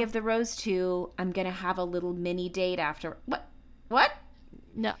 whoever I give the rose to, I'm gonna have a little mini date after. What?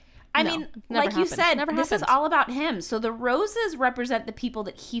 No. I mean, like you said, this is all about him. So the roses represent the people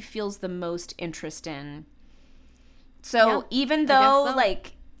that he feels the most interest in. So even though,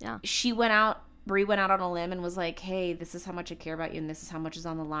 Bree went out on a limb and was like, hey, this is how much I care about you and this is how much is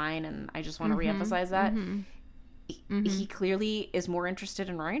on the line and I just want to reemphasize that. He clearly is more interested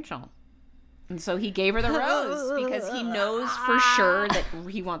in Rachel. And so he gave her the rose because he knows for sure that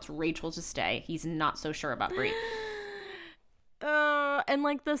he wants Rachel to stay. He's not so sure about Bree. And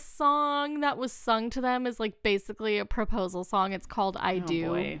like the song that was sung to them is like basically a proposal song. It's called I Do,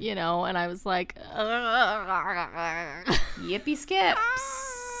 boy. And I was like, yippee skips.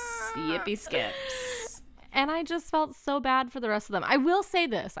 And I just felt so bad for the rest of them. I will say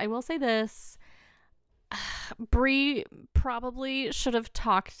this. Bree probably should have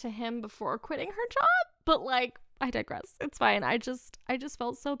talked to him before quitting her job, but like, I digress. It's fine. I just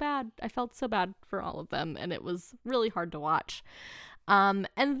felt so bad. I felt so bad for all of them, and it was really hard to watch. And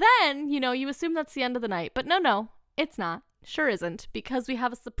then, you assume that's the end of the night, but no, it's not. Sure isn't, because we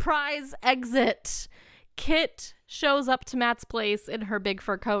have a surprise exit. Kit shows up to Matt's place in her big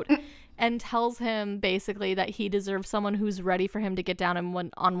fur coat and tells him basically that he deserves someone who's ready for him to get down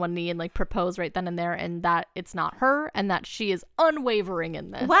on one knee and like propose right then and there, and that it's not her, and that she is unwavering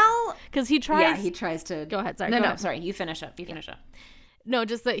in this. Well, because he tries to go ahead. Sorry. No, sorry. You finish up. No,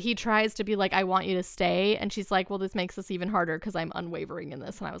 just that he tries to be like, I want you to stay, and she's like, well, this makes this even harder because I'm unwavering in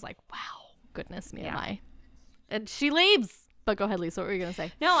this. And I was like, wow, goodness me, am I? And she leaves. But go ahead, Lisa. What were you gonna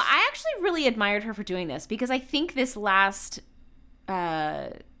say? No, I actually really admired her for doing this because I think this last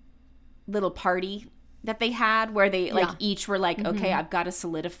little party that they had where they like each were like, okay, I've got to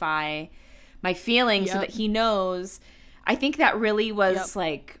solidify my feelings so that he knows. I think that really was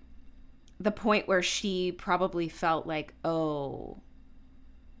like the point where she probably felt like, oh,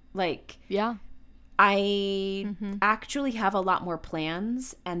 like, I actually have a lot more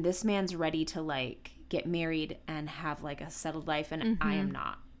plans and this man's ready to like get married and have like a settled life and I am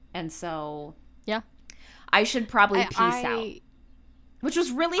not. And so I should probably peace out. Which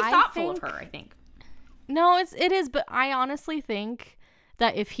was really thoughtful of her, I think. No, it is, but I honestly think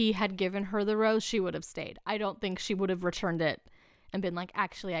that if he had given her the rose, she would have stayed. I don't think she would have returned it and been like,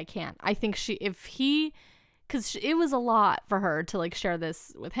 actually, I can't. I think because it was a lot for her to like share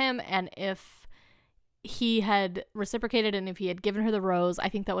this with him, and if he had reciprocated and if he had given her the rose, I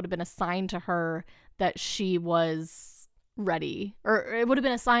think that would have been a sign to her that she was ready, or it would have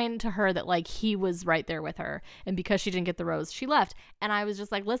been a sign to her that like he was right there with her, and because she didn't get the rose, she left. And I was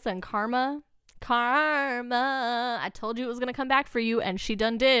just like, listen, karma, I told you it was gonna come back for you, and she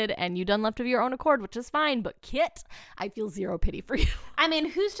done did, and you done left of your own accord, which is fine. But Kit, I feel zero pity for you. I mean,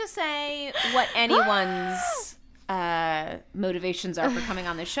 who's to say what anyone's motivations are for coming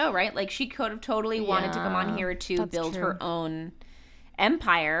on the show, right? Like, she could have totally wanted to come on here to build her own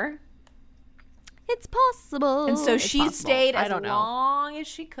empire. It's possible. And so she stayed as long as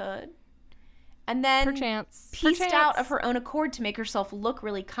she could. And then pieced out of her own accord to make herself look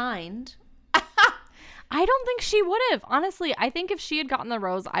really kind. I don't think she would have. Honestly, I think if she had gotten the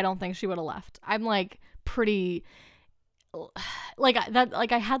rose, I don't think she would have left. I'm like pretty like that.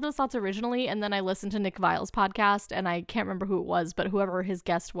 Like I had those thoughts originally, and then I listened to Nick Vile's podcast, and I can't remember who it was, but whoever his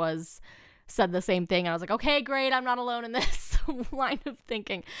guest was said the same thing. And I was like, okay, great. I'm not alone in this line of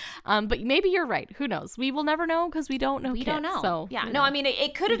thinking. But maybe you're right. Who knows? We will never know because we don't know. We don't know. So yeah, no, I mean,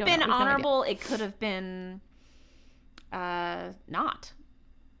 it could have been honorable. It could have been not.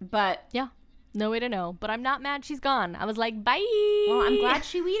 But yeah. No way to know, but I'm not mad she's gone. I was like, bye. Well, I'm glad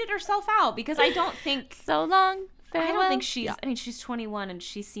she weeded herself out, because I don't think so long. Farewell. I don't think she's. Yeah. I mean, she's 21 and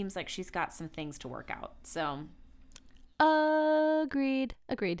she seems like she's got some things to work out. So, agreed.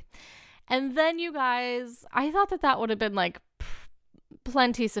 And then you guys, I thought that would have been like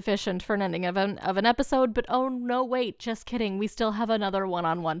plenty sufficient for an ending of an episode, but oh no, wait, just kidding. We still have another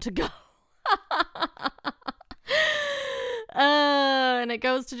one-on-one to go. And it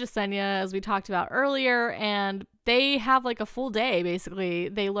goes to Jessenia, as we talked about earlier, and they have like a full day. Basically,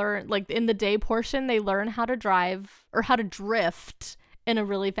 they learn, like in the day portion, they learn how to drive or how to drift in a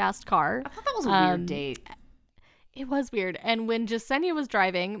really fast car. I thought that was a weird date. It was weird. And when Jessenia was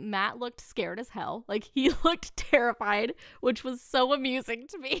driving, Matt looked scared as hell. Like, he looked terrified, which was so amusing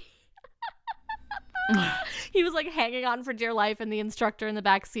to me. He was like hanging on for dear life, and the instructor in the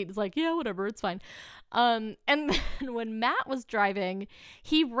back seat is like, yeah, whatever, it's fine. And then when Matt was driving,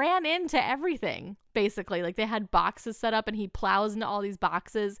 he ran into everything, basically. Like, they had boxes set up, and he plows into all these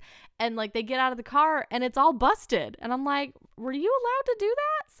boxes, and like they get out of the car and it's all busted. And I'm like, were you allowed to do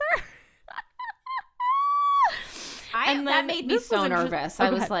that, sir? That made me so nervous.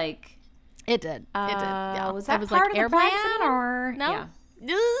 I was like, it did. Yeah. Was that part of the plan, or no?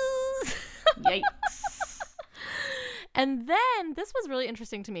 Yeah. Yikes. And then this was really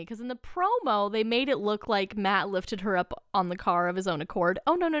interesting to me, because in the promo they made it look like Matt lifted her up on the car of his own accord.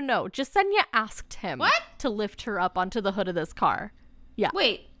 Oh, no. Jessenia asked him to lift her up onto the hood of this car. Yeah.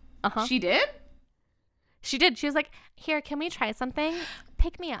 Wait. She did? She did. She was like, here, can we try something?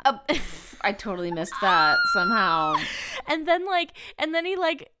 Pick me up. I totally missed that somehow. And then he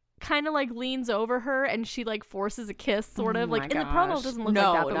kind of like leans over her, and she like forces a kiss, sort of. Like, in the promo it doesn't look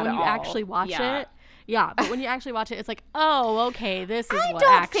like that, but when you actually watch it, but when you actually watch it, it's like, oh, okay, this is what actually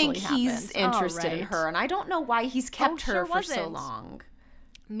happened. I don't think he's interested in her, and I don't know why he's kept her for so long.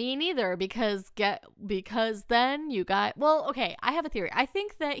 Me neither, because then you got, well, okay, I have a theory. I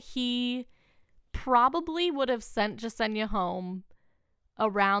think that he probably would have sent Jessenia home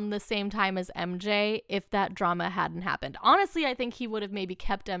around the same time as MJ if that drama hadn't happened. Honestly, I think he would have maybe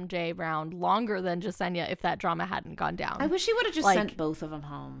kept MJ around longer than Jessenia if that drama hadn't gone down. I wish he would have just sent both of them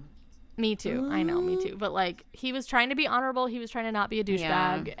home. Me too. I know, me too. But like, he was trying to be honorable. He was trying to not be a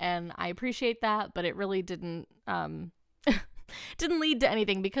douchebag, and I appreciate that, but it really didn't didn't lead to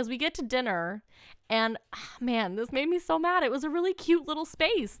anything, because we get to dinner, and man, this made me so mad. It was a really cute little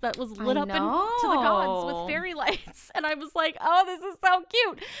space that was lit up into the gods with fairy lights, and I was like, oh, this is so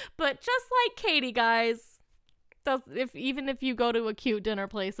cute. But just like Katie, guys, even if you go to a cute dinner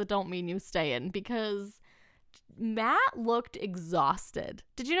place, it don't mean you stay in, because Matt looked exhausted.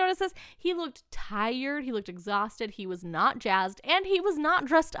 Did you notice this? He looked tired. He looked exhausted. He was not jazzed, and he was not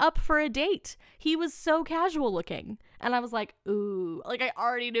dressed up for a date. He was so casual looking. And I was like, ooh, like I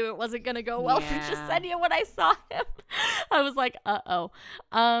already knew it wasn't going to go well for Jessenia when I saw him. I was like, uh-oh.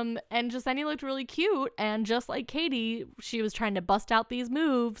 And Jessenia looked really cute. And just like Katie, she was trying to bust out these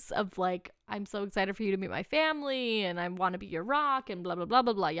moves of like, I'm so excited for you to meet my family, and I want to be your rock, and blah, blah, blah,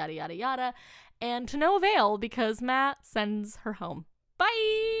 blah, blah, yada, yada, yada. And to no avail, because Matt sends her home.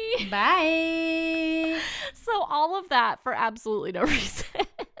 Bye. Bye. So all of that for absolutely no reason.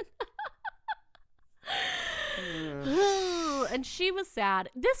 And she was sad.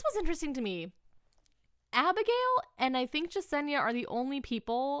 This was interesting to me. Abigail and I think Jessenia are the only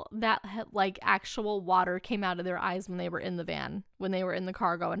people that had like actual water came out of their eyes when they were in the van, when they were in the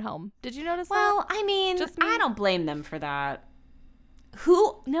car going home. Did you notice that? Well, I mean, I don't blame them for that.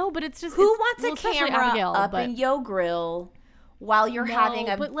 No, but it's just who wants a camera Abigail, up in your grill while you're having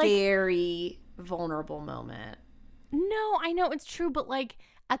a very vulnerable moment? No, I know it's true, but like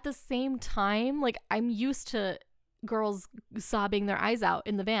at the same time, like I'm used to girls sobbing their eyes out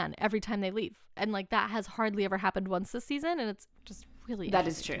in the van every time they leave. And like that has hardly ever happened once this season, and it's just really That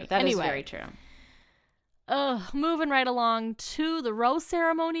is true. That is very true. Moving right along to the rose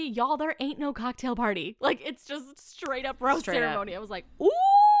ceremony. Y'all, there ain't no cocktail party. Like it's just straight up rose ceremony. I was like,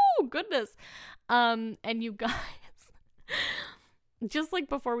 ooh, goodness. And you guys, just like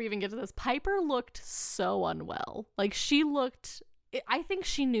before we even get to this, Piper looked so unwell. Like I think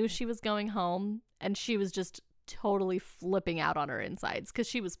she knew she was going home, and she was just totally flipping out on her insides because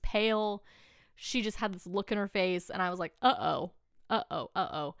she was pale. She just had this look in her face, and I was like, uh-oh.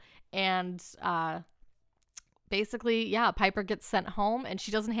 And basically, yeah, Piper gets sent home, and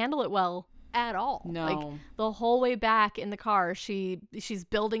she doesn't handle it well at all. No. Like the whole way back in the car, she's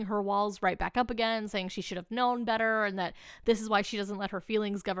building her walls right back up again, saying she should have known better, and that this is why she doesn't let her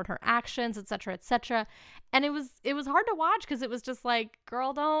feelings govern her actions, etc., etc. And it was hard to watch because it was just like,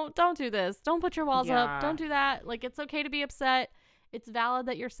 girl, don't do this. Don't put your walls up. Don't do that. Like, it's okay to be upset. It's valid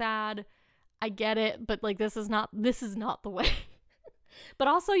that you're sad. I get it, but like this is not the way. But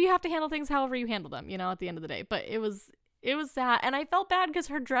also, you have to handle things however you handle them, at the end of the day. But it was sad, and I felt bad because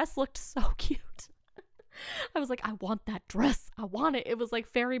her dress looked so cute. I was like, I want that dress. I want it. It was like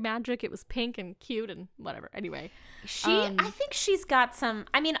fairy magic. It was pink and cute and whatever. Anyway, I think she's got some.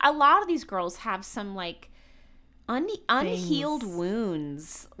 I mean, a lot of these girls have some like unhealed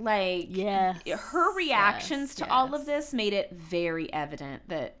wounds. Like, her reactions to all of this made it very evident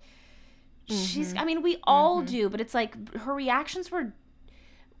that she's. I mean, we all do, but it's like her reactions were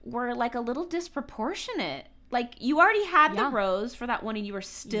like a little disproportionate. Like, you already had the rose for that one, and you were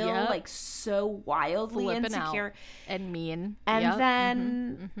still like so wildly flipping insecure out and mean. And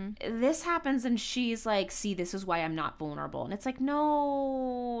then this happens, and she's like, "See, this is why I'm not vulnerable." And it's like,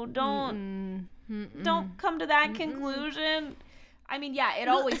 no, don't come to that conclusion. I mean, yeah, it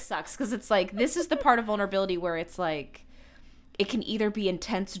always sucks because it's like, this is the part of vulnerability where it's like, it can either be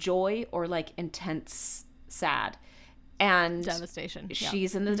intense joy or like intense sad. And devastation.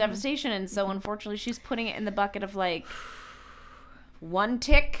 She's in the devastation, and so unfortunately she's putting it in the bucket of like one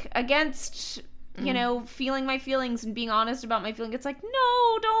tick against feeling my feelings and being honest about my feelings. It's like,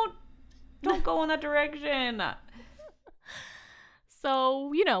 no, don't go in that direction. So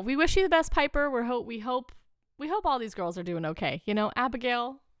we wish you the best, Piper. We hope all these girls are doing okay.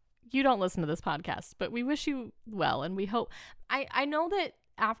 Abigail, you don't listen to this podcast, but we wish you well, and we hope. I know that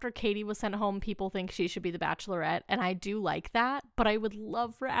after Katie was sent home, people think she should be the Bachelorette, and I do like that, but I would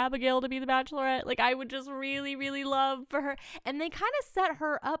love for Abigail to be the Bachelorette. Like, I would just really, really love for her. And they kind of set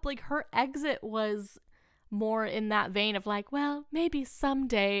her up, like, her exit was more in that vein of like, well, maybe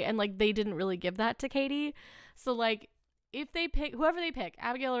someday, and like they didn't really give that to Katie. So like, if they pick whoever they pick,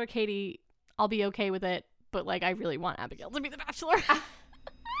 Abigail or Katie, I'll be okay with it, but like, I really want Abigail to be the Bachelorette.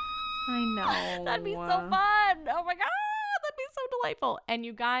 I know. That'd be so fun. Oh my god, that'd be so delightful. And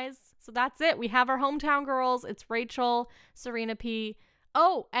you guys, so that's it. We have our hometown girls. It's Rachel, Serena P.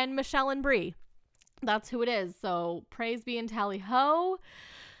 Oh, and Michelle and Brie. That's who it is. So praise be and tally ho.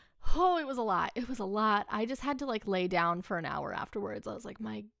 Oh, it was a lot. It was a lot. I just had to like lay down for an hour afterwards. I was like,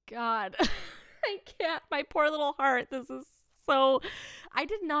 my god, I can't. My poor little heart. This is so. I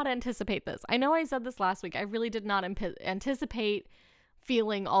did not anticipate this. I know I said this last week. I really did not anticipate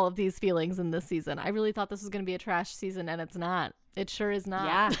feeling all of these feelings in this season. I really thought this was going to be a trash season, and it's not. It sure is not.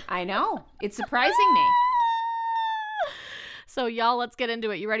 Yeah, I know. It's surprising me. So, y'all, let's get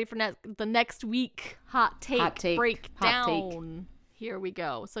into it. You ready for the next week hot take breakdown? Here we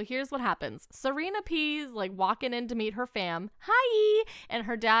go. So here's what happens. Serena P's like walking in to meet her fam. Hi! And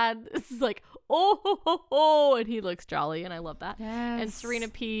her dad is like, oh, ho, ho, ho, and he looks jolly, and I love that. Yes. And Serena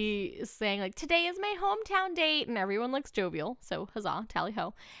P is saying like, today is my hometown date, and everyone looks jovial. So huzzah, tally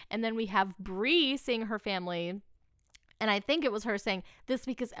ho. And then we have Brie seeing her family. And I think it was her saying, this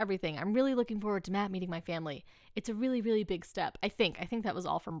week is everything. I'm really looking forward to Matt meeting my family. It's a really, really big step. I think that was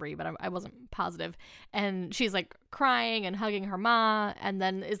all from Brie, but I wasn't positive. And she's like crying and hugging her ma, and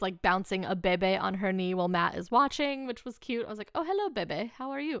then is like bouncing a bebe on her knee while Matt is watching, which was cute. I was like, oh, hello, bebe. How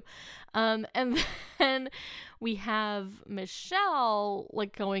are you? And then we have Michelle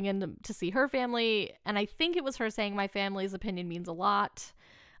like going in to see her family. And I think it was her saying, my family's opinion means a lot.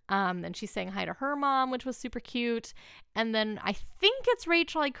 And she's saying hi to her mom, which was super cute. And then I think it's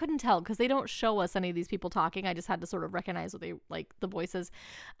Rachel. I couldn't tell because they don't show us any of these people talking. I just had to sort of recognize what they like the voices.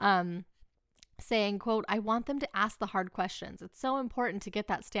 saying, quote, I want them to ask the hard questions. It's so important to get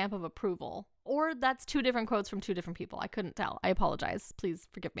that stamp of approval. Or that's two different quotes from two different people. I couldn't tell. I apologize. Please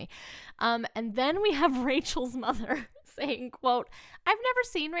forgive me. And then we have Rachel's mother saying, quote, I've never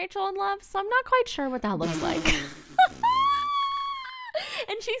seen Rachel in love, so I'm not quite sure what that looks like.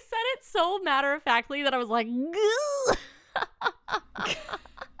 And she said it so matter-of-factly that I was like,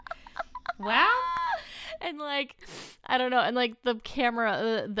 wow. And like, I don't know. And like the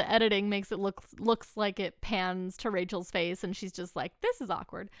camera, the editing makes it looks like it pans to Rachel's face. And she's just like, this is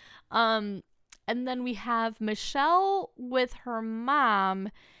awkward. And then we have Michelle with her mom.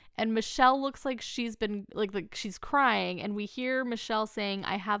 And Michelle looks like she's been like she's crying. And we hear Michelle saying,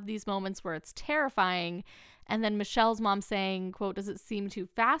 I have these moments where it's terrifying. And then Michelle's mom saying, quote, does it seem too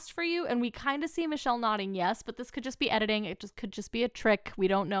fast for you? And we kind of see Michelle nodding yes, but this could just be editing. It just could just be a trick. We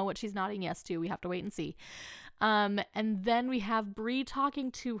don't know what she's nodding yes to. We have to wait and see. And then we have Bree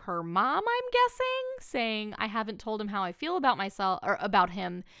talking to her mom, I'm guessing, saying, I haven't told him how I feel about myself or about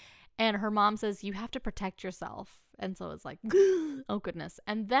him. And her mom says, you have to protect yourself. And so it's like, oh, goodness.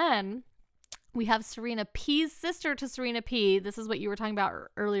 And then we have Serena P's sister to Serena P. This is what you were talking about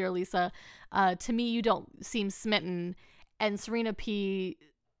earlier, Lisa. To me, you don't seem smitten. And Serena P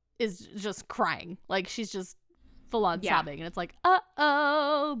is just crying. Like, she's just full on sobbing. And it's like,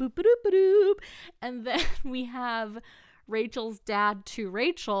 uh-oh, boop-a-doop-a-doop. And then we have Rachel's dad to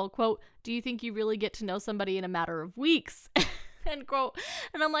Rachel, quote, do you think you really get to know somebody in a matter of weeks? End quote.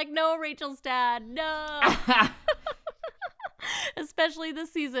 And I'm like, no, Rachel's dad, no. Especially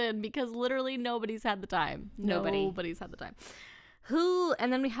this season, because literally nobody's had the time. Nobody's had the time.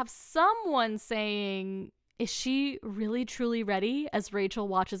 And then we have someone saying, is she really truly ready? As Rachel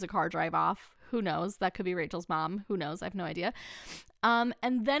watches a car drive off. Who knows? That could be Rachel's mom. Who knows? I have no idea. And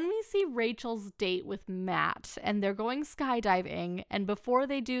then we see Rachel's date with Matt, and they're going skydiving. And before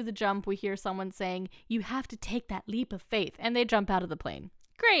they do the jump, we hear someone saying, you have to take that leap of faith. And they jump out of the plane.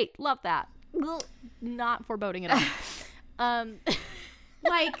 Great. Love that. Not foreboding at all.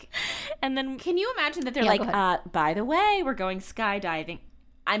 Like, and then can you imagine that they're like, by the way, we're going skydiving.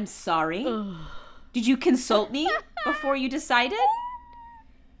 I'm sorry. Did you consult me before you decided?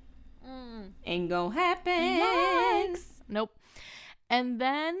 Ain't gonna happen. Yikes. Nope. And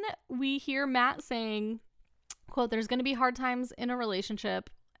then we hear Matt saying, quote, there's going to be hard times in a relationship,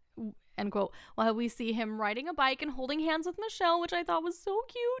 end quote, while we see him riding a bike and holding hands with Michelle, which I thought was so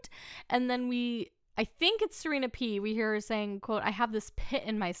cute. And then I think it's Serena P. We hear her saying, quote, I have this pit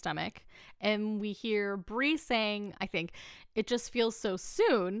in my stomach. And we hear Bree saying, I think, it just feels so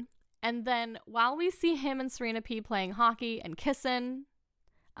soon. And then while we see him and Serena P playing hockey and kissing,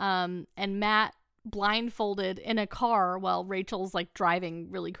 and Matt blindfolded in a car while Rachel's like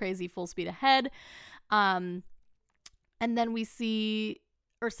driving really crazy full speed ahead. And then we see,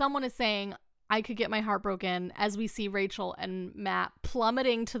 or someone is saying, I could get my heart broken, as we see Rachel and Matt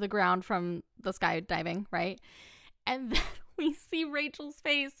plummeting to the ground from the skydiving, right? And then we see Rachel's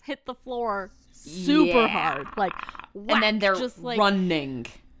face hit the floor super hard. Like, whack, and then they're just like running.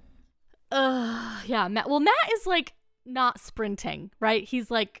 Yeah. Matt is like not sprinting, right? He's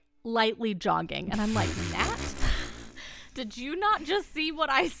like lightly jogging. And I'm like, Matt, did you not just see what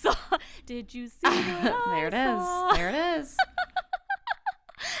I saw? Did you see what I saw? There it is.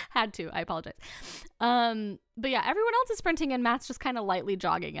 Had to. I apologize. But yeah, everyone else is sprinting and Matt's just kind of lightly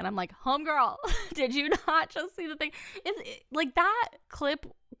jogging. And I'm like, homegirl, did you not just see the thing? Like, that clip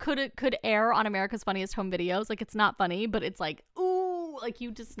could air on America's Funniest Home Videos. Like, it's not funny, but it's like, ooh, like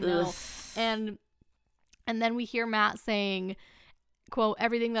you just know. Ugh. And then we hear Matt saying, quote,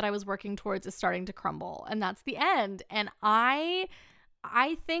 everything that I was working towards is starting to crumble. And that's the end. And I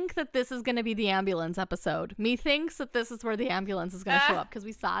think that this is going to be the ambulance episode. Methinks that this is where the ambulance is going to show up, because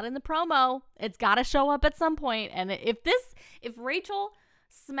we saw it in the promo. It's got to show up at some point. And if Rachel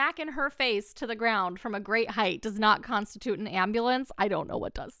smacking her face to the ground from a great height does not constitute an ambulance, I don't know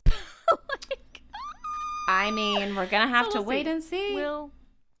what does. I mean, we're going to have to wait and see.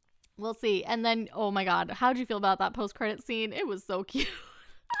 We'll see. And then, oh my God, how'd you feel about that post-credit scene? It was so cute.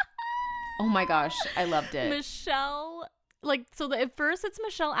 Oh my gosh, I loved it. Michelle, at first it's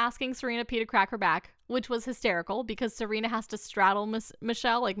Michelle asking Serena P to crack her back, which was hysterical because Serena has to straddle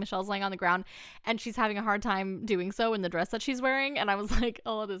Michelle. Like, Michelle's laying on the ground and she's having a hard time doing so in the dress that she's wearing. And I was like,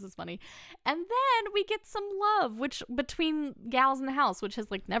 oh, this is funny. And then we get some love, which between gals in the house, which has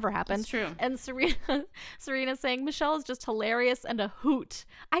like never happened. That's true. And Serena saying, Michelle is just hilarious and a hoot.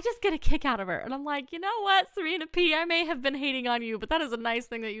 I just get a kick out of her. And I'm like, you know what, Serena P, I may have been hating on you, but that is a nice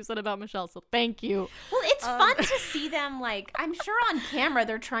thing that you said about Michelle. So thank you. Well, it's fun to see them, like, I'm sure on camera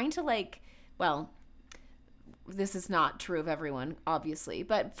they're trying to, like, well, this is not true of everyone, obviously,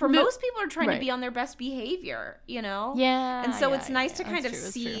 but for most people are trying to be on their best behavior, you know? Yeah. And so it's nice to kind of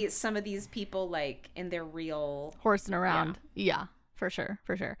see some of these people like in their real horsing around. Yeah, for sure.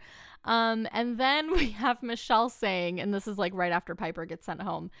 And then we have Michelle saying, and this is like right after Piper gets sent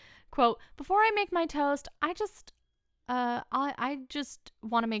home, quote, "Before I make my toast, I just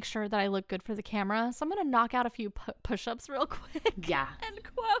want to make sure that I look good for the camera. So I'm going to knock out a few push-ups real quick." Yeah. End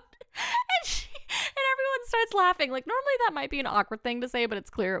quote. And everyone starts laughing. Like, normally that might be an awkward thing to say, but it's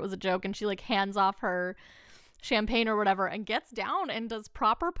clear it was a joke. And she like hands off her champagne or whatever and gets down and does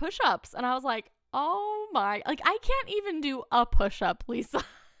proper push-ups. And I was like, oh my, like I can't even do a push-up, Lisa,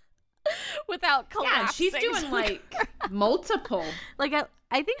 without collapsing. Yeah, she's doing like multiple. Like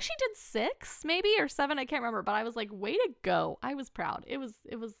I think she did 6 maybe or 7. I can't remember, but I was like, way to go. I was proud. It was,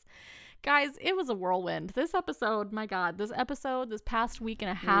 guys, it was a whirlwind. This episode, my God, this past week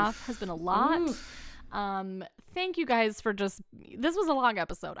and a half has been a lot. Thank you guys for this was a long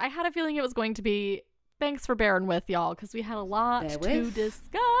episode. I had a feeling it was going to be. Thanks for bearing with, y'all, because we had a lot to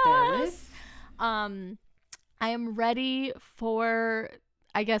discuss. I am ready for,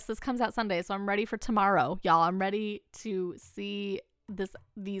 I guess this comes out Sunday, so I'm ready for tomorrow, y'all. I'm ready to see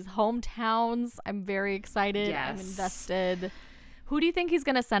these hometowns. I'm very excited. Yes. I'm invested. Who do you think he's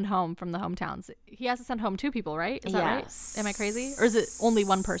going to send home from the hometowns? He has to send home 2 people, right? Is that right? Am I crazy? Or is it only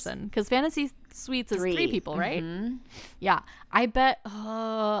 1 person? Because Fantasy Suites is 3 people, right? Mm-hmm. Yeah. I bet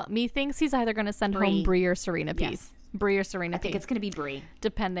methinks he's either going to send home Bree or Serena P. Yes. Bree or Serena P. I think it's going to be Bree.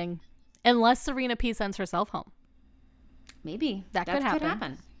 Depending. Unless Serena P sends herself home. Maybe. That could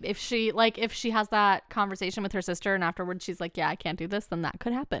happen. If she has that conversation with her sister and afterwards she's like, yeah, I can't do this, then that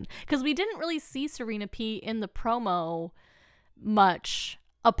could happen. Because we didn't really see Serena P in the promo much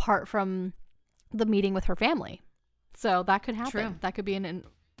apart from the meeting with her family. So that could happen. True. That could be an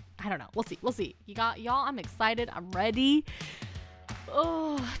I don't know. We'll see. Y'all, I'm excited. I'm ready.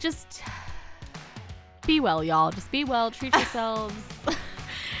 Oh, just be well, y'all. Just be well. Treat yourselves.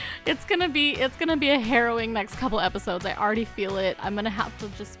 It's gonna be a harrowing next couple episodes. I already feel it. I'm gonna have to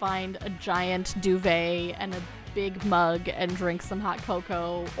just find a giant duvet and a big mug and drink some hot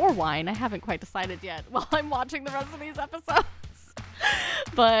cocoa or wine. I haven't quite decided yet while I'm watching the rest of these episodes.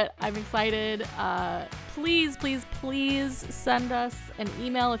 But I'm excited. Please send us an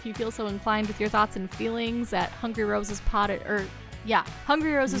email if you feel so inclined with your thoughts and feelings at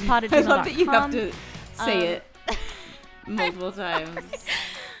hungryrosespod@gmail.com. I love that you have to say it multiple times.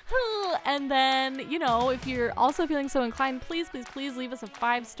 And then, if you're also feeling so inclined, please leave us a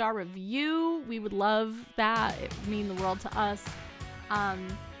 5-star review. We would love that. It would mean the world to us.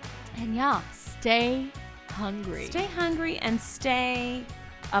 And yeah, stay hungry. Stay hungry and stay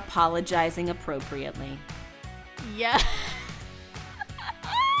apologizing appropriately. Yeah.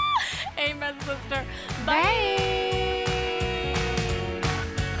 Amen, sister. Bye.